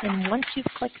 And once you've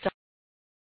clicked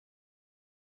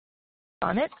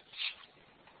on it,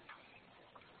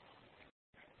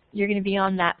 you're going to be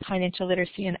on that Financial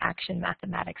Literacy and Action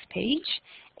Mathematics page.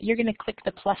 You're going to click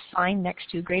the plus sign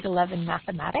next to Grade 11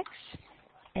 Mathematics.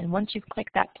 And once you've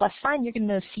clicked that plus sign, you're going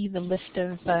to see the list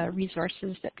of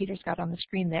resources that Peter's got on the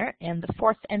screen there. And the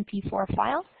fourth MP4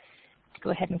 file,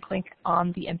 go ahead and click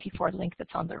on the MP4 link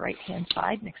that's on the right-hand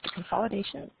side next to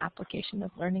Consolidation, Application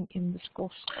of Learning in the School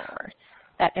Store.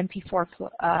 That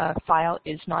MP4 file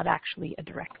is not actually a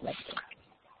direct web link.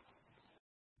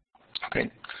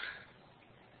 Okay.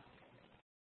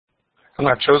 And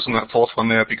I've chosen that fourth one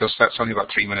there because that's only about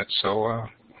 3 minutes, so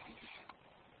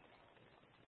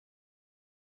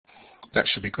that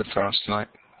should be good for us tonight.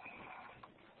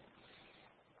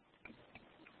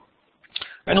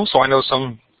 And also, I know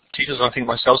some teachers, I think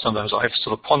myself sometimes, I've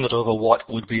sort of pondered over what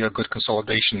would be a good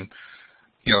consolidation,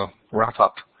 wrap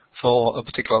up for a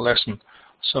particular lesson.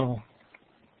 So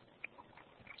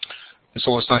it's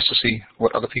always nice to see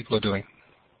what other people are doing.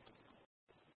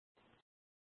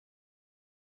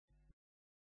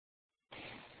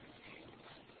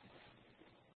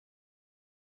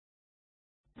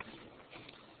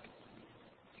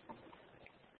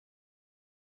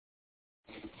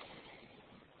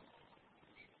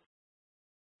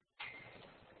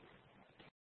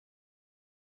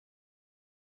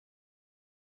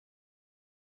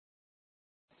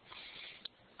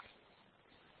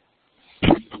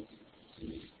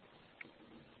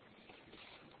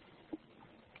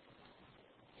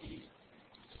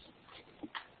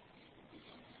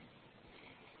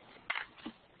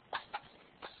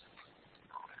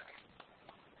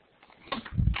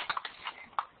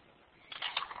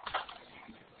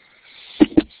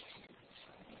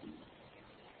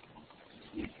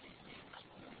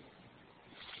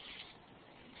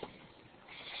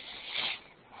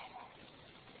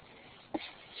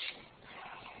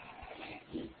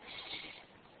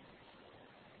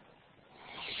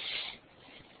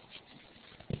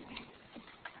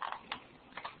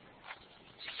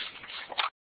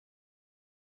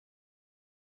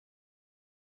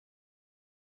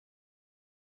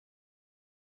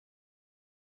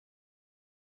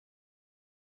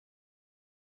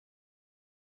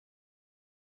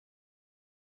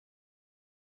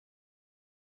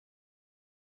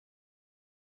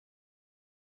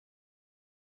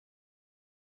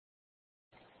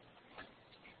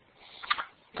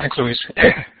 Thanks, Louise.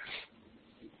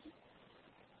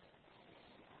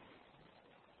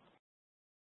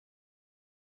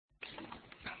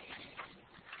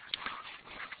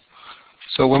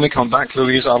 So when we come back,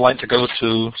 Louise, I'd like to go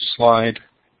to slide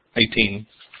 18,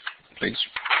 please.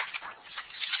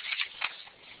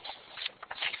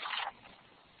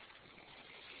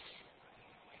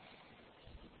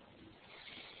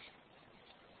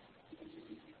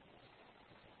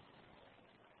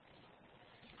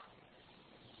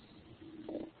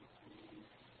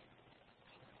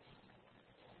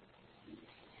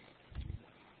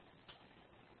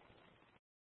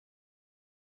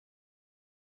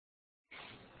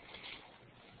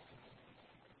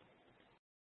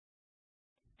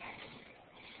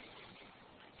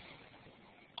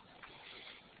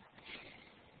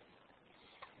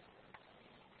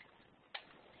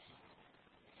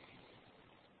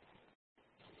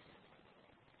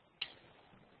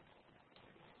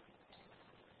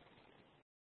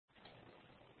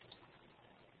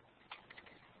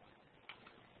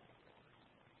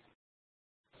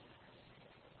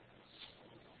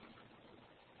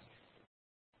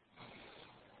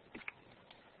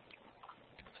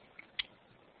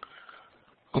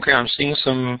 Okay, I'm seeing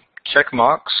some check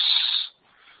marks,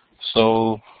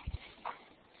 so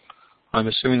I'm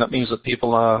assuming that means that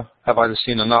people have either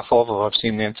seen enough of or have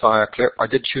seen the entire clip. I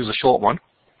did choose a short one.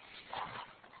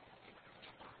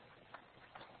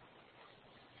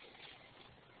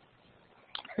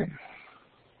 Okay.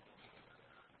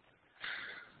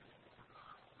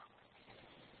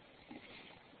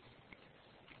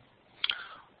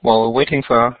 While we're waiting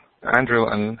for Andrew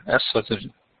and Esther to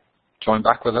join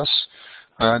back with us,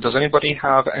 does anybody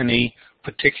have any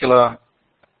particular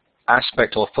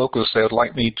aspect or focus they would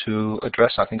like me to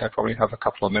address? I think I probably have a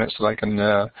couple of minutes that I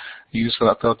can use for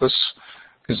that purpose.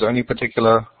 Is there any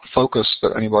particular focus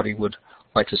that anybody would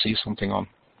like to see something on?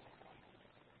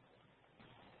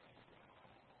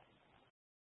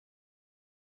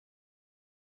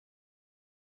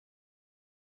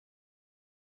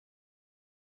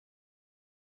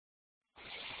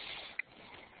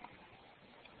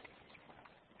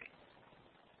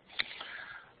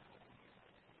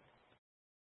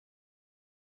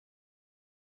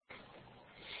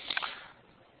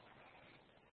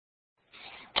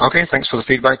 Okay, thanks for the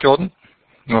feedback, Jordan.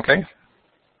 Okay.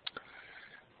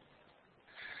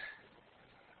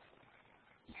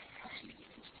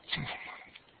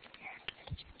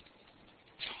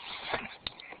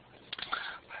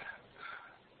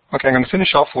 Okay, I'm going to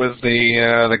finish off with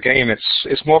the game.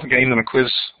 It's more of a game than a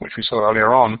quiz, which we saw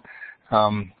earlier on.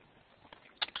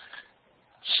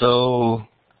 So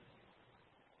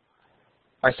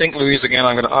I think, Louise, again,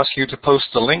 I'm going to ask you to post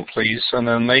the link, please, and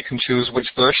then they can choose which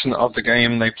version of the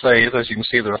game they played. As you can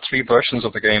see, there are 3 versions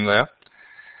of the game there.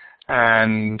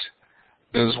 And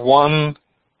there's one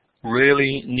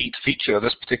really neat feature of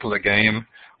this particular game,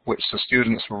 which the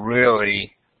students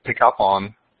really pick up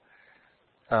on.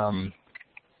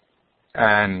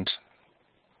 And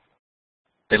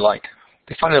they like.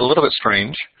 They find it a little bit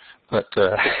strange, but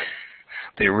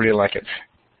they really like it.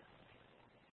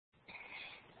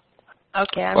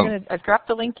 Okay, I've dropped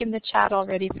the link in the chat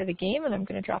already for the game, and I'm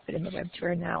going to drop it in the web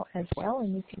tour now as well,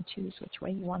 and you can choose which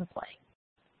way you want to play.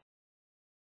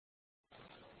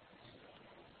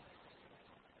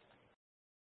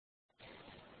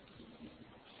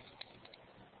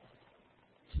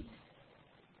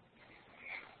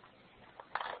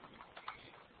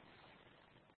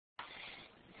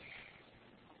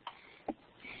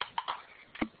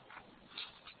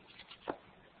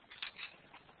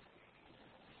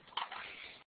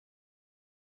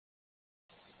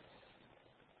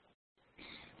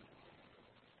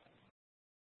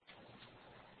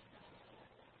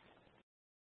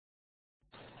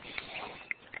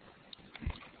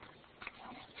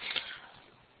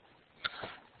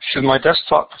 Should my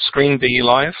desktop screen be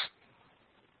live?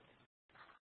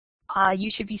 You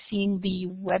should be seeing the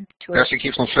web tour. Yes, it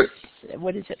keeps on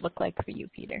What does it look like for you,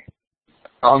 Peter?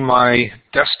 On my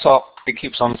desktop, it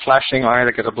keeps on flashing. I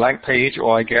either get a blank page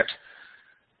or I get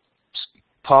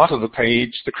part of the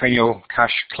page, the cranial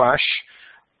cache clash,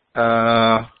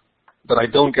 but I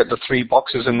don't get the 3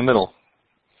 boxes in the middle.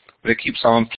 But it keeps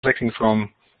on flicking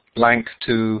from blank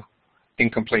to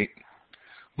incomplete.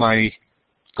 My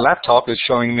laptop is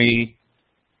showing me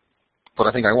what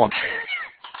I think I want.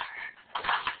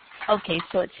 Okay,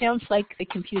 so it sounds like the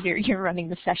computer you're running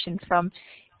the session from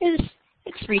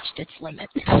it's reached its limit.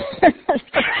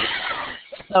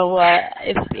 So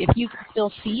if you can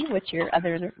still see what your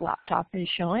other laptop is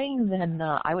showing, then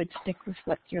I would stick with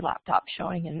what your laptop's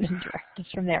showing and direct us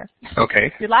from there.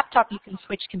 Okay. Your laptop you can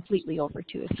switch completely over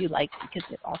to if you like, because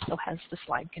it also has the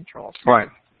slide controls. Right.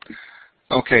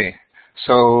 Okay.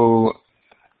 So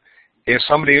if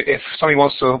somebody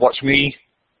wants to watch me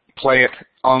play it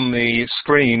on the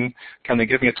screen, can they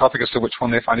give me a topic as to which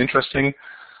one they find interesting?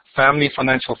 Family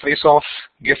Financial Face-Off,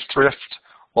 Gift Thrift,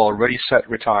 or Ready, Set,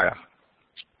 Retire?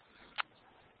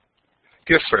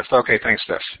 Gift Thrift. Okay, thanks,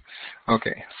 Steph.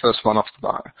 Okay, first one off the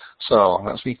bat. So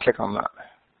let me click on that.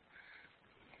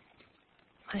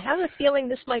 I have a feeling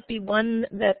this might be one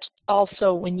that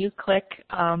also, when you click,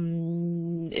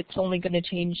 it's only going to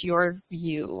change your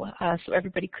view. So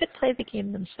everybody could play the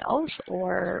game themselves,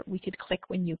 or we could click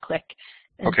when you click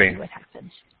and see what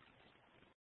happens.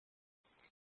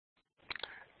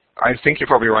 I think you're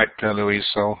probably right, Louise.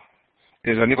 So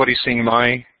is anybody seeing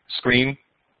my screen?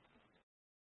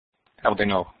 How do they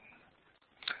know?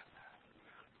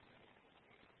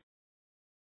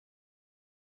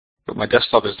 But my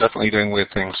desktop is definitely doing weird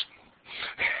things.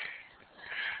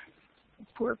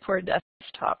 Poor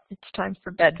desktop. It's time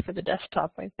for bed for the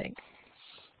desktop, I think.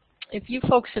 If you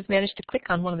folks have managed to click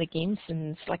on one of the games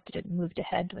and selected it and moved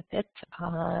ahead with it,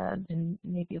 then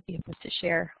maybe you'll be able to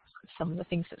share some of the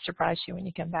things that surprised you when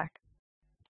you come back.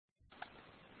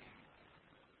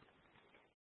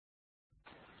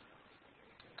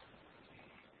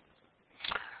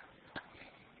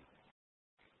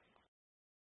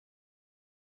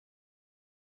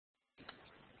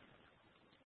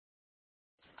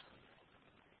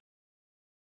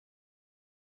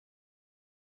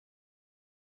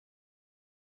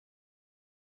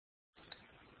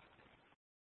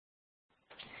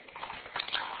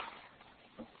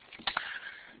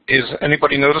 Is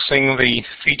anybody noticing the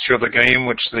feature of the game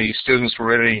which the students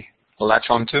really latch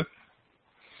onto?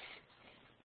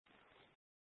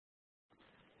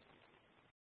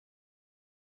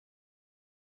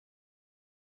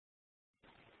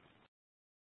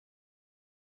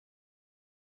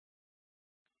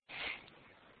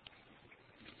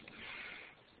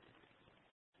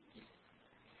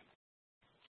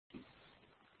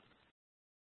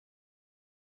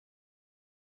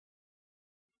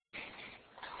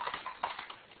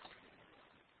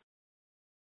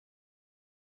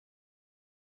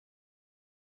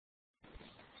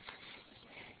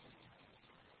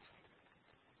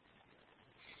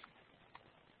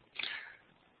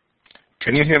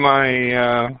 Can you hear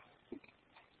my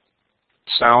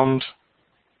sound,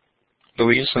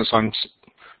 Louise, since I'm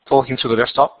talking to the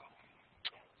desktop?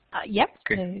 Yep.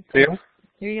 Okay. Theo?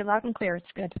 Hear you loud and clear. It's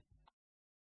good.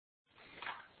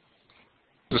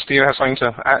 Does Theo have something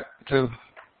to add to?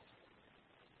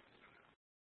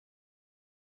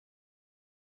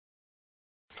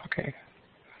 Okay.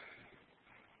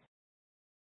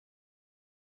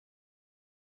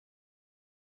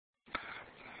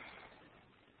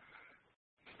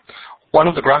 One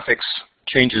of the graphics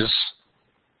changes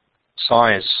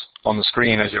size on the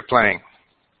screen as you're playing.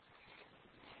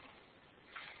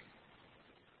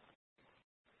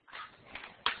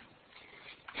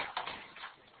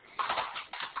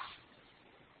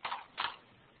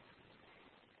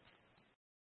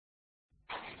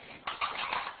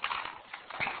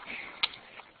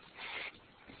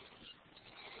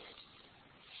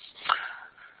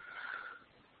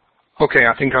 Okay,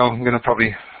 I think I'm going to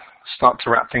probably start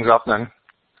to wrap things up then.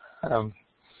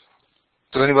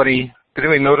 Did anybody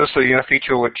notice the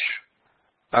feature which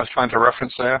I was trying to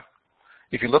reference there?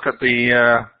 If you look at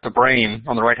the brain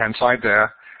on the right-hand side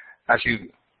there, as you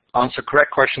answer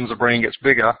correct questions, the brain gets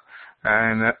bigger,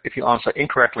 and if you answer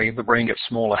incorrectly, the brain gets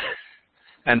smaller.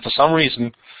 And for some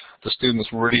reason, the students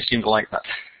really seem to like that.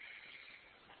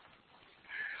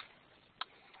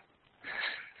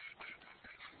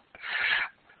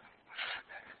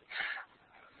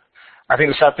 I think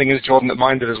the sad thing is Jordan didn't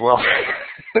mind it as well.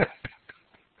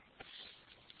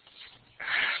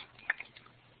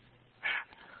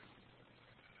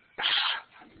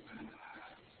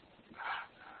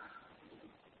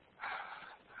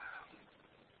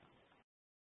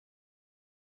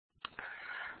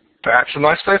 That's a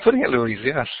nice way of putting it, Louise,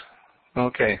 yes.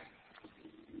 Okay.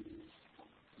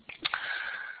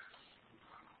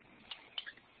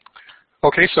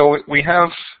 Okay, so we have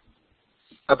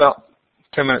about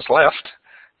 10 minutes left.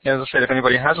 As I said, if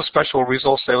anybody has a special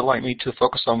resource they would like me to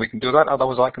focus on, we can do that.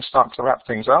 Otherwise, I can start to wrap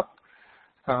things up.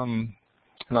 And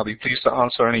I'll be pleased to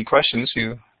answer any questions.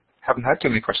 You haven't had too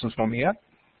many questions from me yet.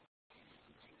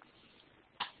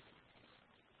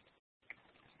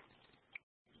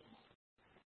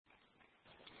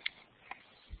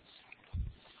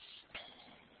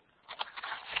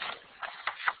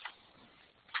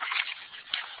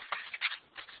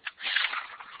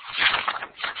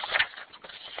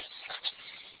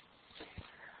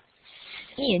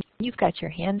 Ian, you've got your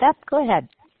hand up. Go ahead.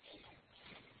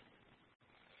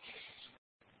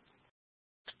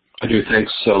 I do.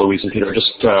 Thanks, Louise and Peter. I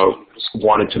just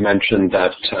wanted to mention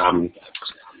that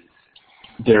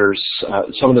there's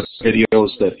some of the videos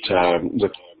that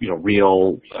with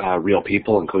real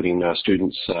people, including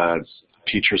students,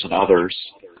 teachers, and others.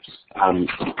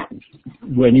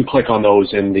 When you click on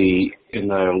those in the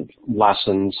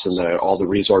lessons and all the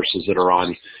resources that are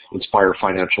on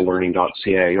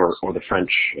inspirefinanciallearning.ca or the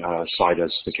French side,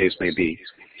 as the case may be,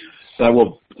 that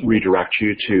will redirect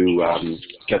you to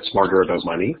Get Smarter About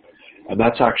Money. And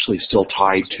that's actually still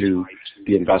tied to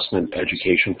the Investment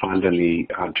Education Fund and the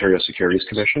Ontario Securities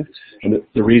Commission. And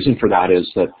the reason for that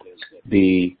is that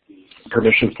the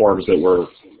permission forms that were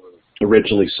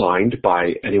originally signed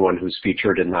by anyone who's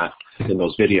featured in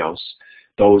those videos,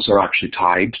 those are actually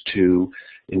tied to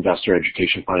Investor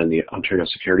Education Fund and the Ontario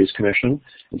Securities Commission.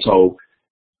 And so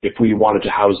if we wanted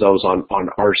to house those on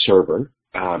our server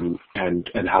and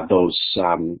have those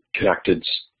connected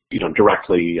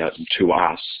directly to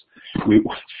us,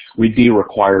 we'd be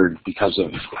required, because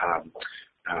of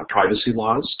privacy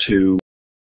laws, to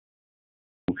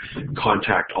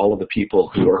contact all of the people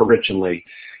who are originally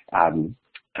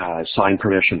signed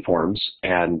permission forms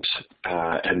and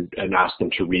ask them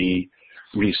to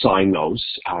re-sign those.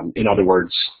 In other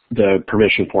words, the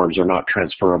permission forms are not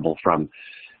transferable from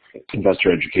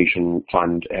Investor Education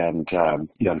Fund and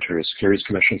the Ontario Securities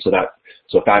Commission.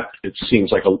 So it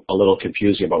seems like a little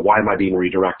confusing about why am I being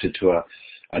redirected to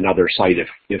another site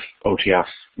if OTF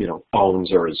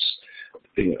owns or is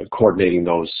coordinating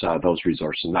those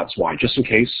resources. And that's why, just in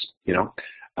case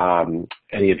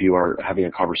any of you are having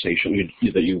a conversation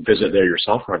that you visit there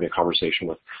yourself, or having a conversation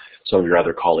with some of your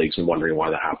other colleagues and wondering why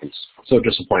that happens. So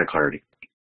just a point of clarity.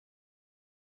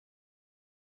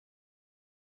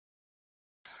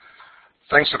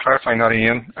 Thanks for clarifying that,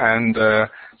 Ian. And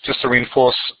just to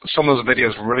reinforce, some of those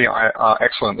videos really are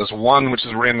excellent. There's one which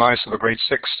is really nice of a grade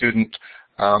 6 student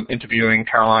interviewing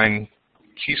Caroline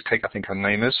Cheesecake, I think her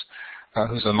name is,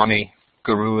 who's a money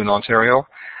guru in Ontario.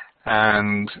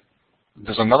 And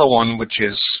there's another one which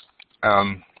is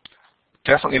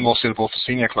definitely more suitable for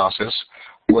senior classes,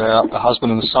 where the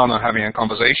husband and the son are having a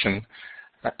conversation.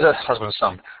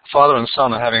 Father and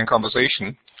son are having a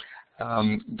conversation.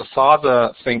 The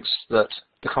father thinks that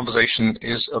the conversation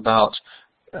is about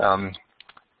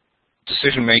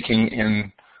decision-making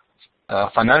in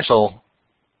financial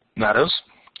matters,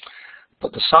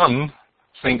 but the son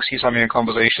thinks he's having a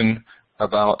conversation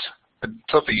about a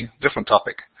totally different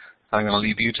topic. I'm going to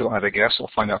leave you to either guess or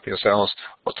find out for yourselves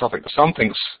what topic the son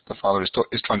thinks the father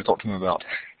is trying to talk to him about.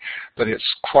 But it's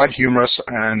quite humorous,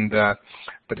 and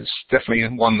but it's definitely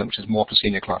one which is more for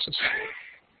senior classes.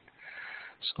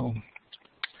 So,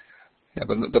 yeah,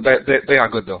 but they are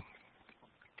good though.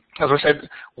 As I said,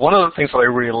 one of the things that I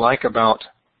really like about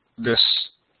this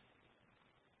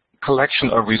collection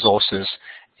of resources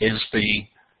is the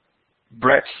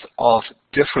breadth of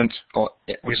different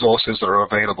resources that are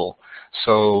available.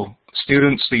 So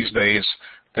students these days,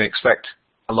 they expect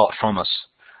a lot from us,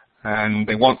 and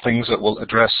they want things that will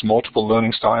address multiple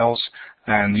learning styles,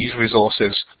 and these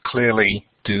resources clearly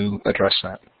do address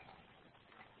that.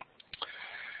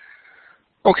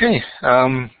 Okay,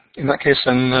 in that case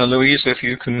then, Louise, if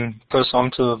you can put us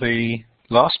on to the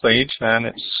last page, and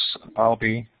I'll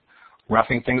be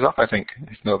wrapping things up, I think,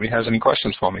 if nobody has any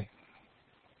questions for me.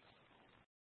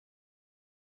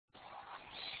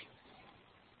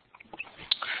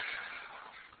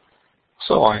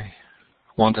 So I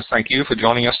want to thank you for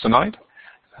joining us tonight.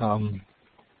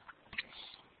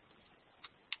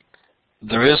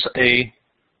 There is a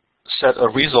set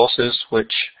of resources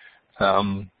which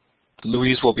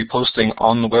Louise will be posting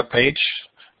on the web page,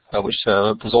 which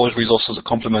there's always resources that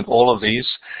complement all of these,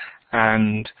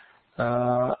 and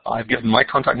I've given my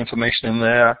contact information in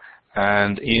there,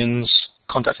 and Ian's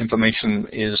contact information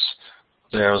is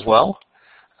there as well.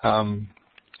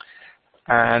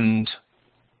 And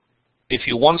if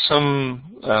you want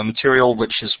some material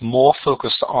which is more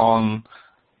focused on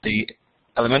the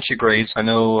elementary grades, I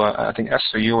know, I think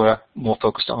Esther, you were more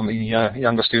focused on the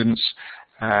younger students,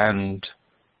 and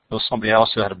there was somebody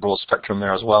else who had a broad spectrum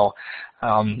there as well.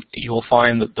 You'll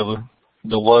find that there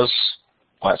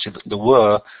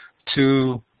were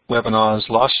 2 webinars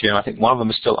last year. I think one of them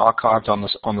is still archived on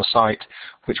the site,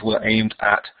 which were aimed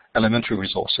at elementary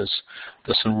resources.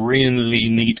 There's some really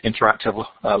neat interactive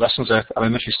lessons there for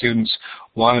elementary students.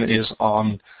 One is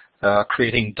on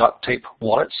creating duct tape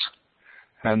wallets,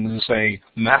 and there's a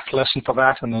math lesson for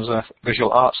that, and there's a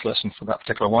visual arts lesson for that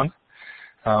particular one.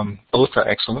 Both are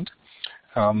excellent.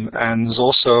 And there's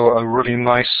also a really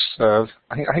nice, I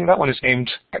think that one is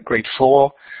aimed at grade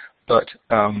 4, but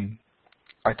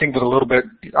I think with a little bit,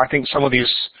 I think some of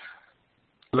these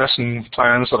lesson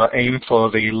plans that are aimed for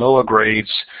the lower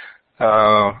grades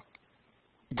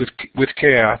with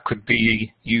care could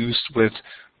be used with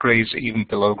grades even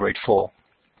below grade 4.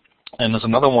 And there's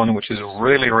another one which is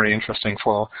really, really interesting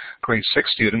for grade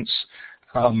 6 students,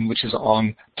 which is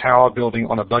on tower building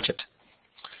on a budget.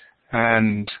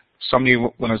 And somebody,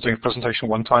 when I was doing a presentation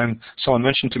one time, someone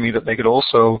mentioned to me that they could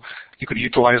also, you could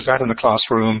utilize that in the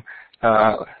classroom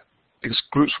because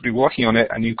groups would be working on it,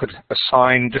 and you could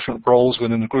assign different roles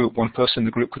within the group. One person in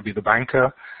the group could be the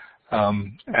banker,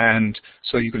 and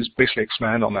so you could just basically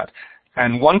expand on that.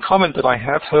 And one comment that I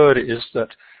have heard is that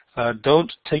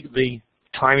don't take the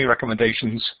timing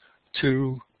recommendations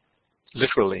too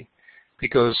literally,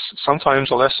 because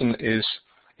sometimes a lesson is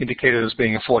indicated as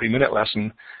being a 40-minute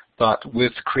lesson, but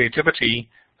with creativity,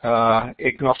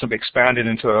 it can often be expanded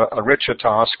into a richer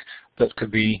task that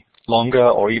could be longer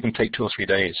or even take 2 or 3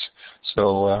 days.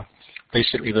 So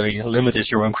basically the limit is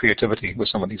your own creativity with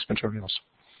some of these materials.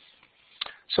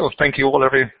 So thank you all,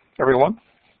 everyone.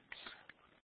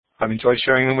 I've enjoyed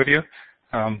sharing them with you.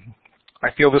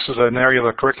 I feel this is an area of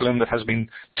the curriculum that has been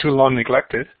too long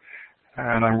neglected,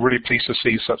 and I'm really pleased to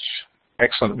see such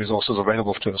excellent resources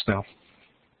available to us now.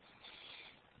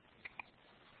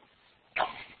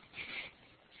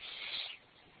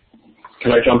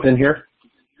 Can I jump in here?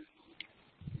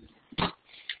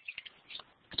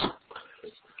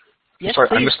 Yes, sorry,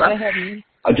 please. I missed that. Go ahead.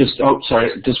 I just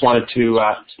just wanted to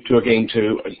again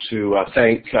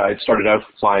thank. I started out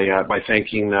by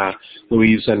thanking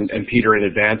Louise and Peter in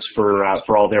advance for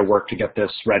all their work to get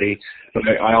this ready. But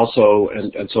I also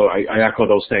so I echo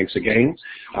those thanks again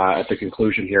at the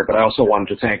conclusion here. But I also wanted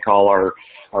to thank all our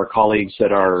colleagues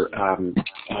that are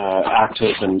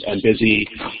active and busy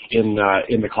in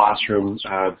the classroom,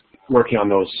 working on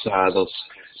those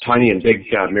tiny and big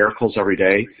miracles every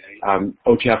day.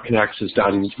 OTF Connects is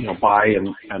done, by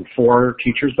and for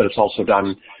teachers, but it's also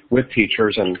done with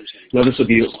teachers. And this would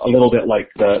be a little bit like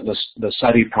the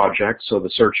SETI project, so the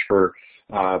search for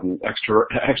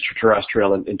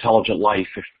extraterrestrial and intelligent life.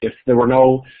 If there were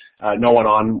no one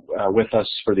on with us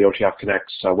for the OTF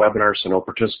Connects webinar, so no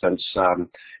participants,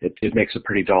 it makes a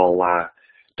pretty dull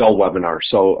webinar.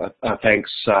 So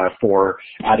thanks for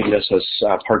adding this as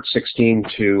part 16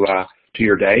 to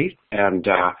your day, and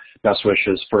best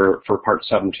wishes for part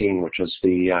 17, which is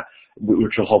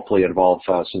which will hopefully involve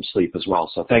some sleep as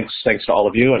well. So thanks to all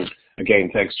of you, and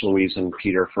again thanks to Louise and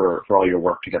Peter for all your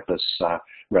work to get this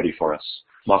ready for us.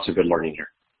 Lots of good learning here.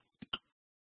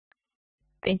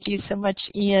 Thank you so much,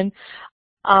 Ian.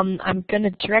 I'm going to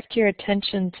direct your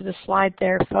attention to the slide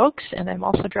there, folks, and I'm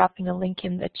also dropping a link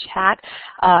in the chat.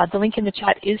 The link in the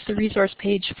chat is the resource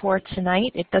page for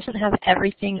tonight. It doesn't have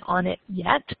everything on it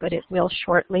yet, but it will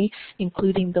shortly,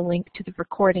 including the link to the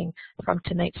recording from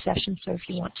tonight's session. So if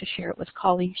you want to share it with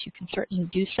colleagues, you can certainly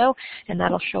do so, and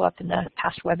that'll show up in the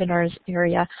past webinars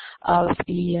area of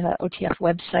the OTF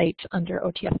website under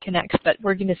OTF Connects. But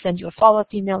we're going to send you a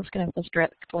follow-up email. It's going to have those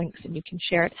direct links, and you can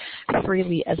share it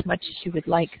freely as much as you would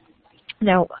like.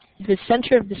 Now, the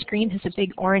center of the screen has a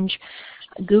big orange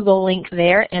Google link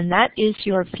there, and that is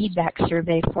your feedback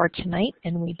survey for tonight,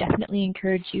 and we definitely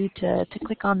encourage you to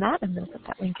click on that. I'm going to put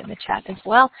that link in the chat as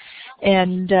well,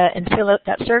 and fill out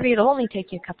that survey. It'll only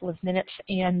take you a couple of minutes,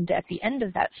 and at the end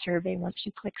of that survey, once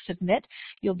you click submit,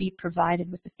 you'll be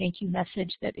provided with a thank you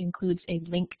message that includes a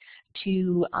link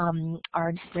to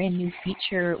our brand new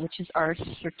feature, which is our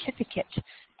certificate,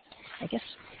 I guess,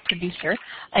 producer,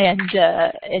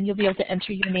 and you'll be able to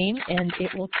enter your name, and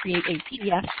it will create a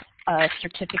PDF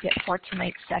certificate for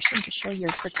tonight's session to show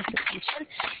your participation,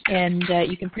 and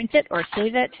you can print it or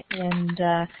save it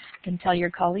and tell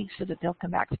your colleagues so that they'll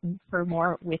come back for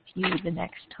more with you the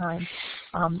next time.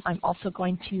 I'm also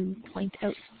going to point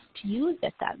out to you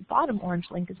that that bottom orange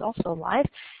link is also live,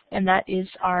 and that is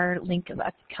our link of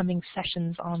upcoming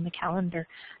sessions on the calendar.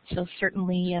 So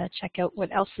certainly check out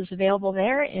what else is available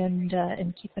there,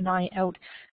 and keep an eye out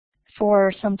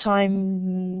for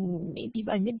sometime maybe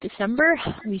by mid-December.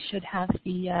 We should have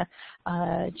the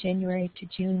January to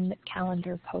June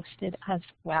calendar posted as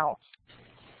well.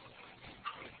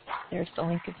 There's the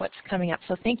link of what's coming up.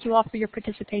 So thank you all for your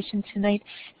participation tonight,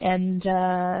 and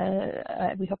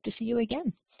we hope to see you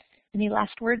again. Any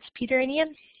last words, Peter and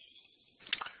Ian?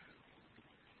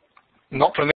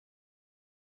 Not from me.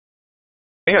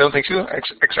 I don't think so,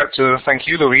 except to thank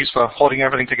you, Louise, for holding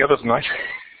everything together tonight.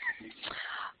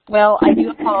 Well, I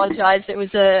do apologize. It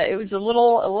was a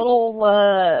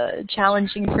little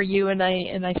challenging for you, and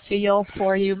I feel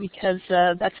for you, because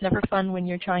that's never fun when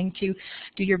you're trying to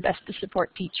do your best to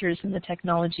support teachers, and the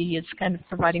technology is kind of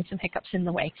providing some hiccups in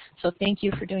the way. So thank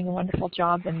you for doing a wonderful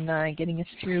job and getting us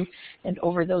through and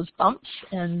over those bumps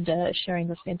and sharing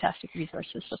those fantastic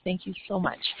resources. So thank you so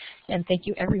much, and thank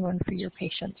you everyone for your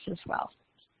patience as well.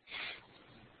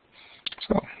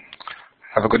 So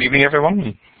have a good evening,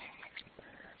 everyone.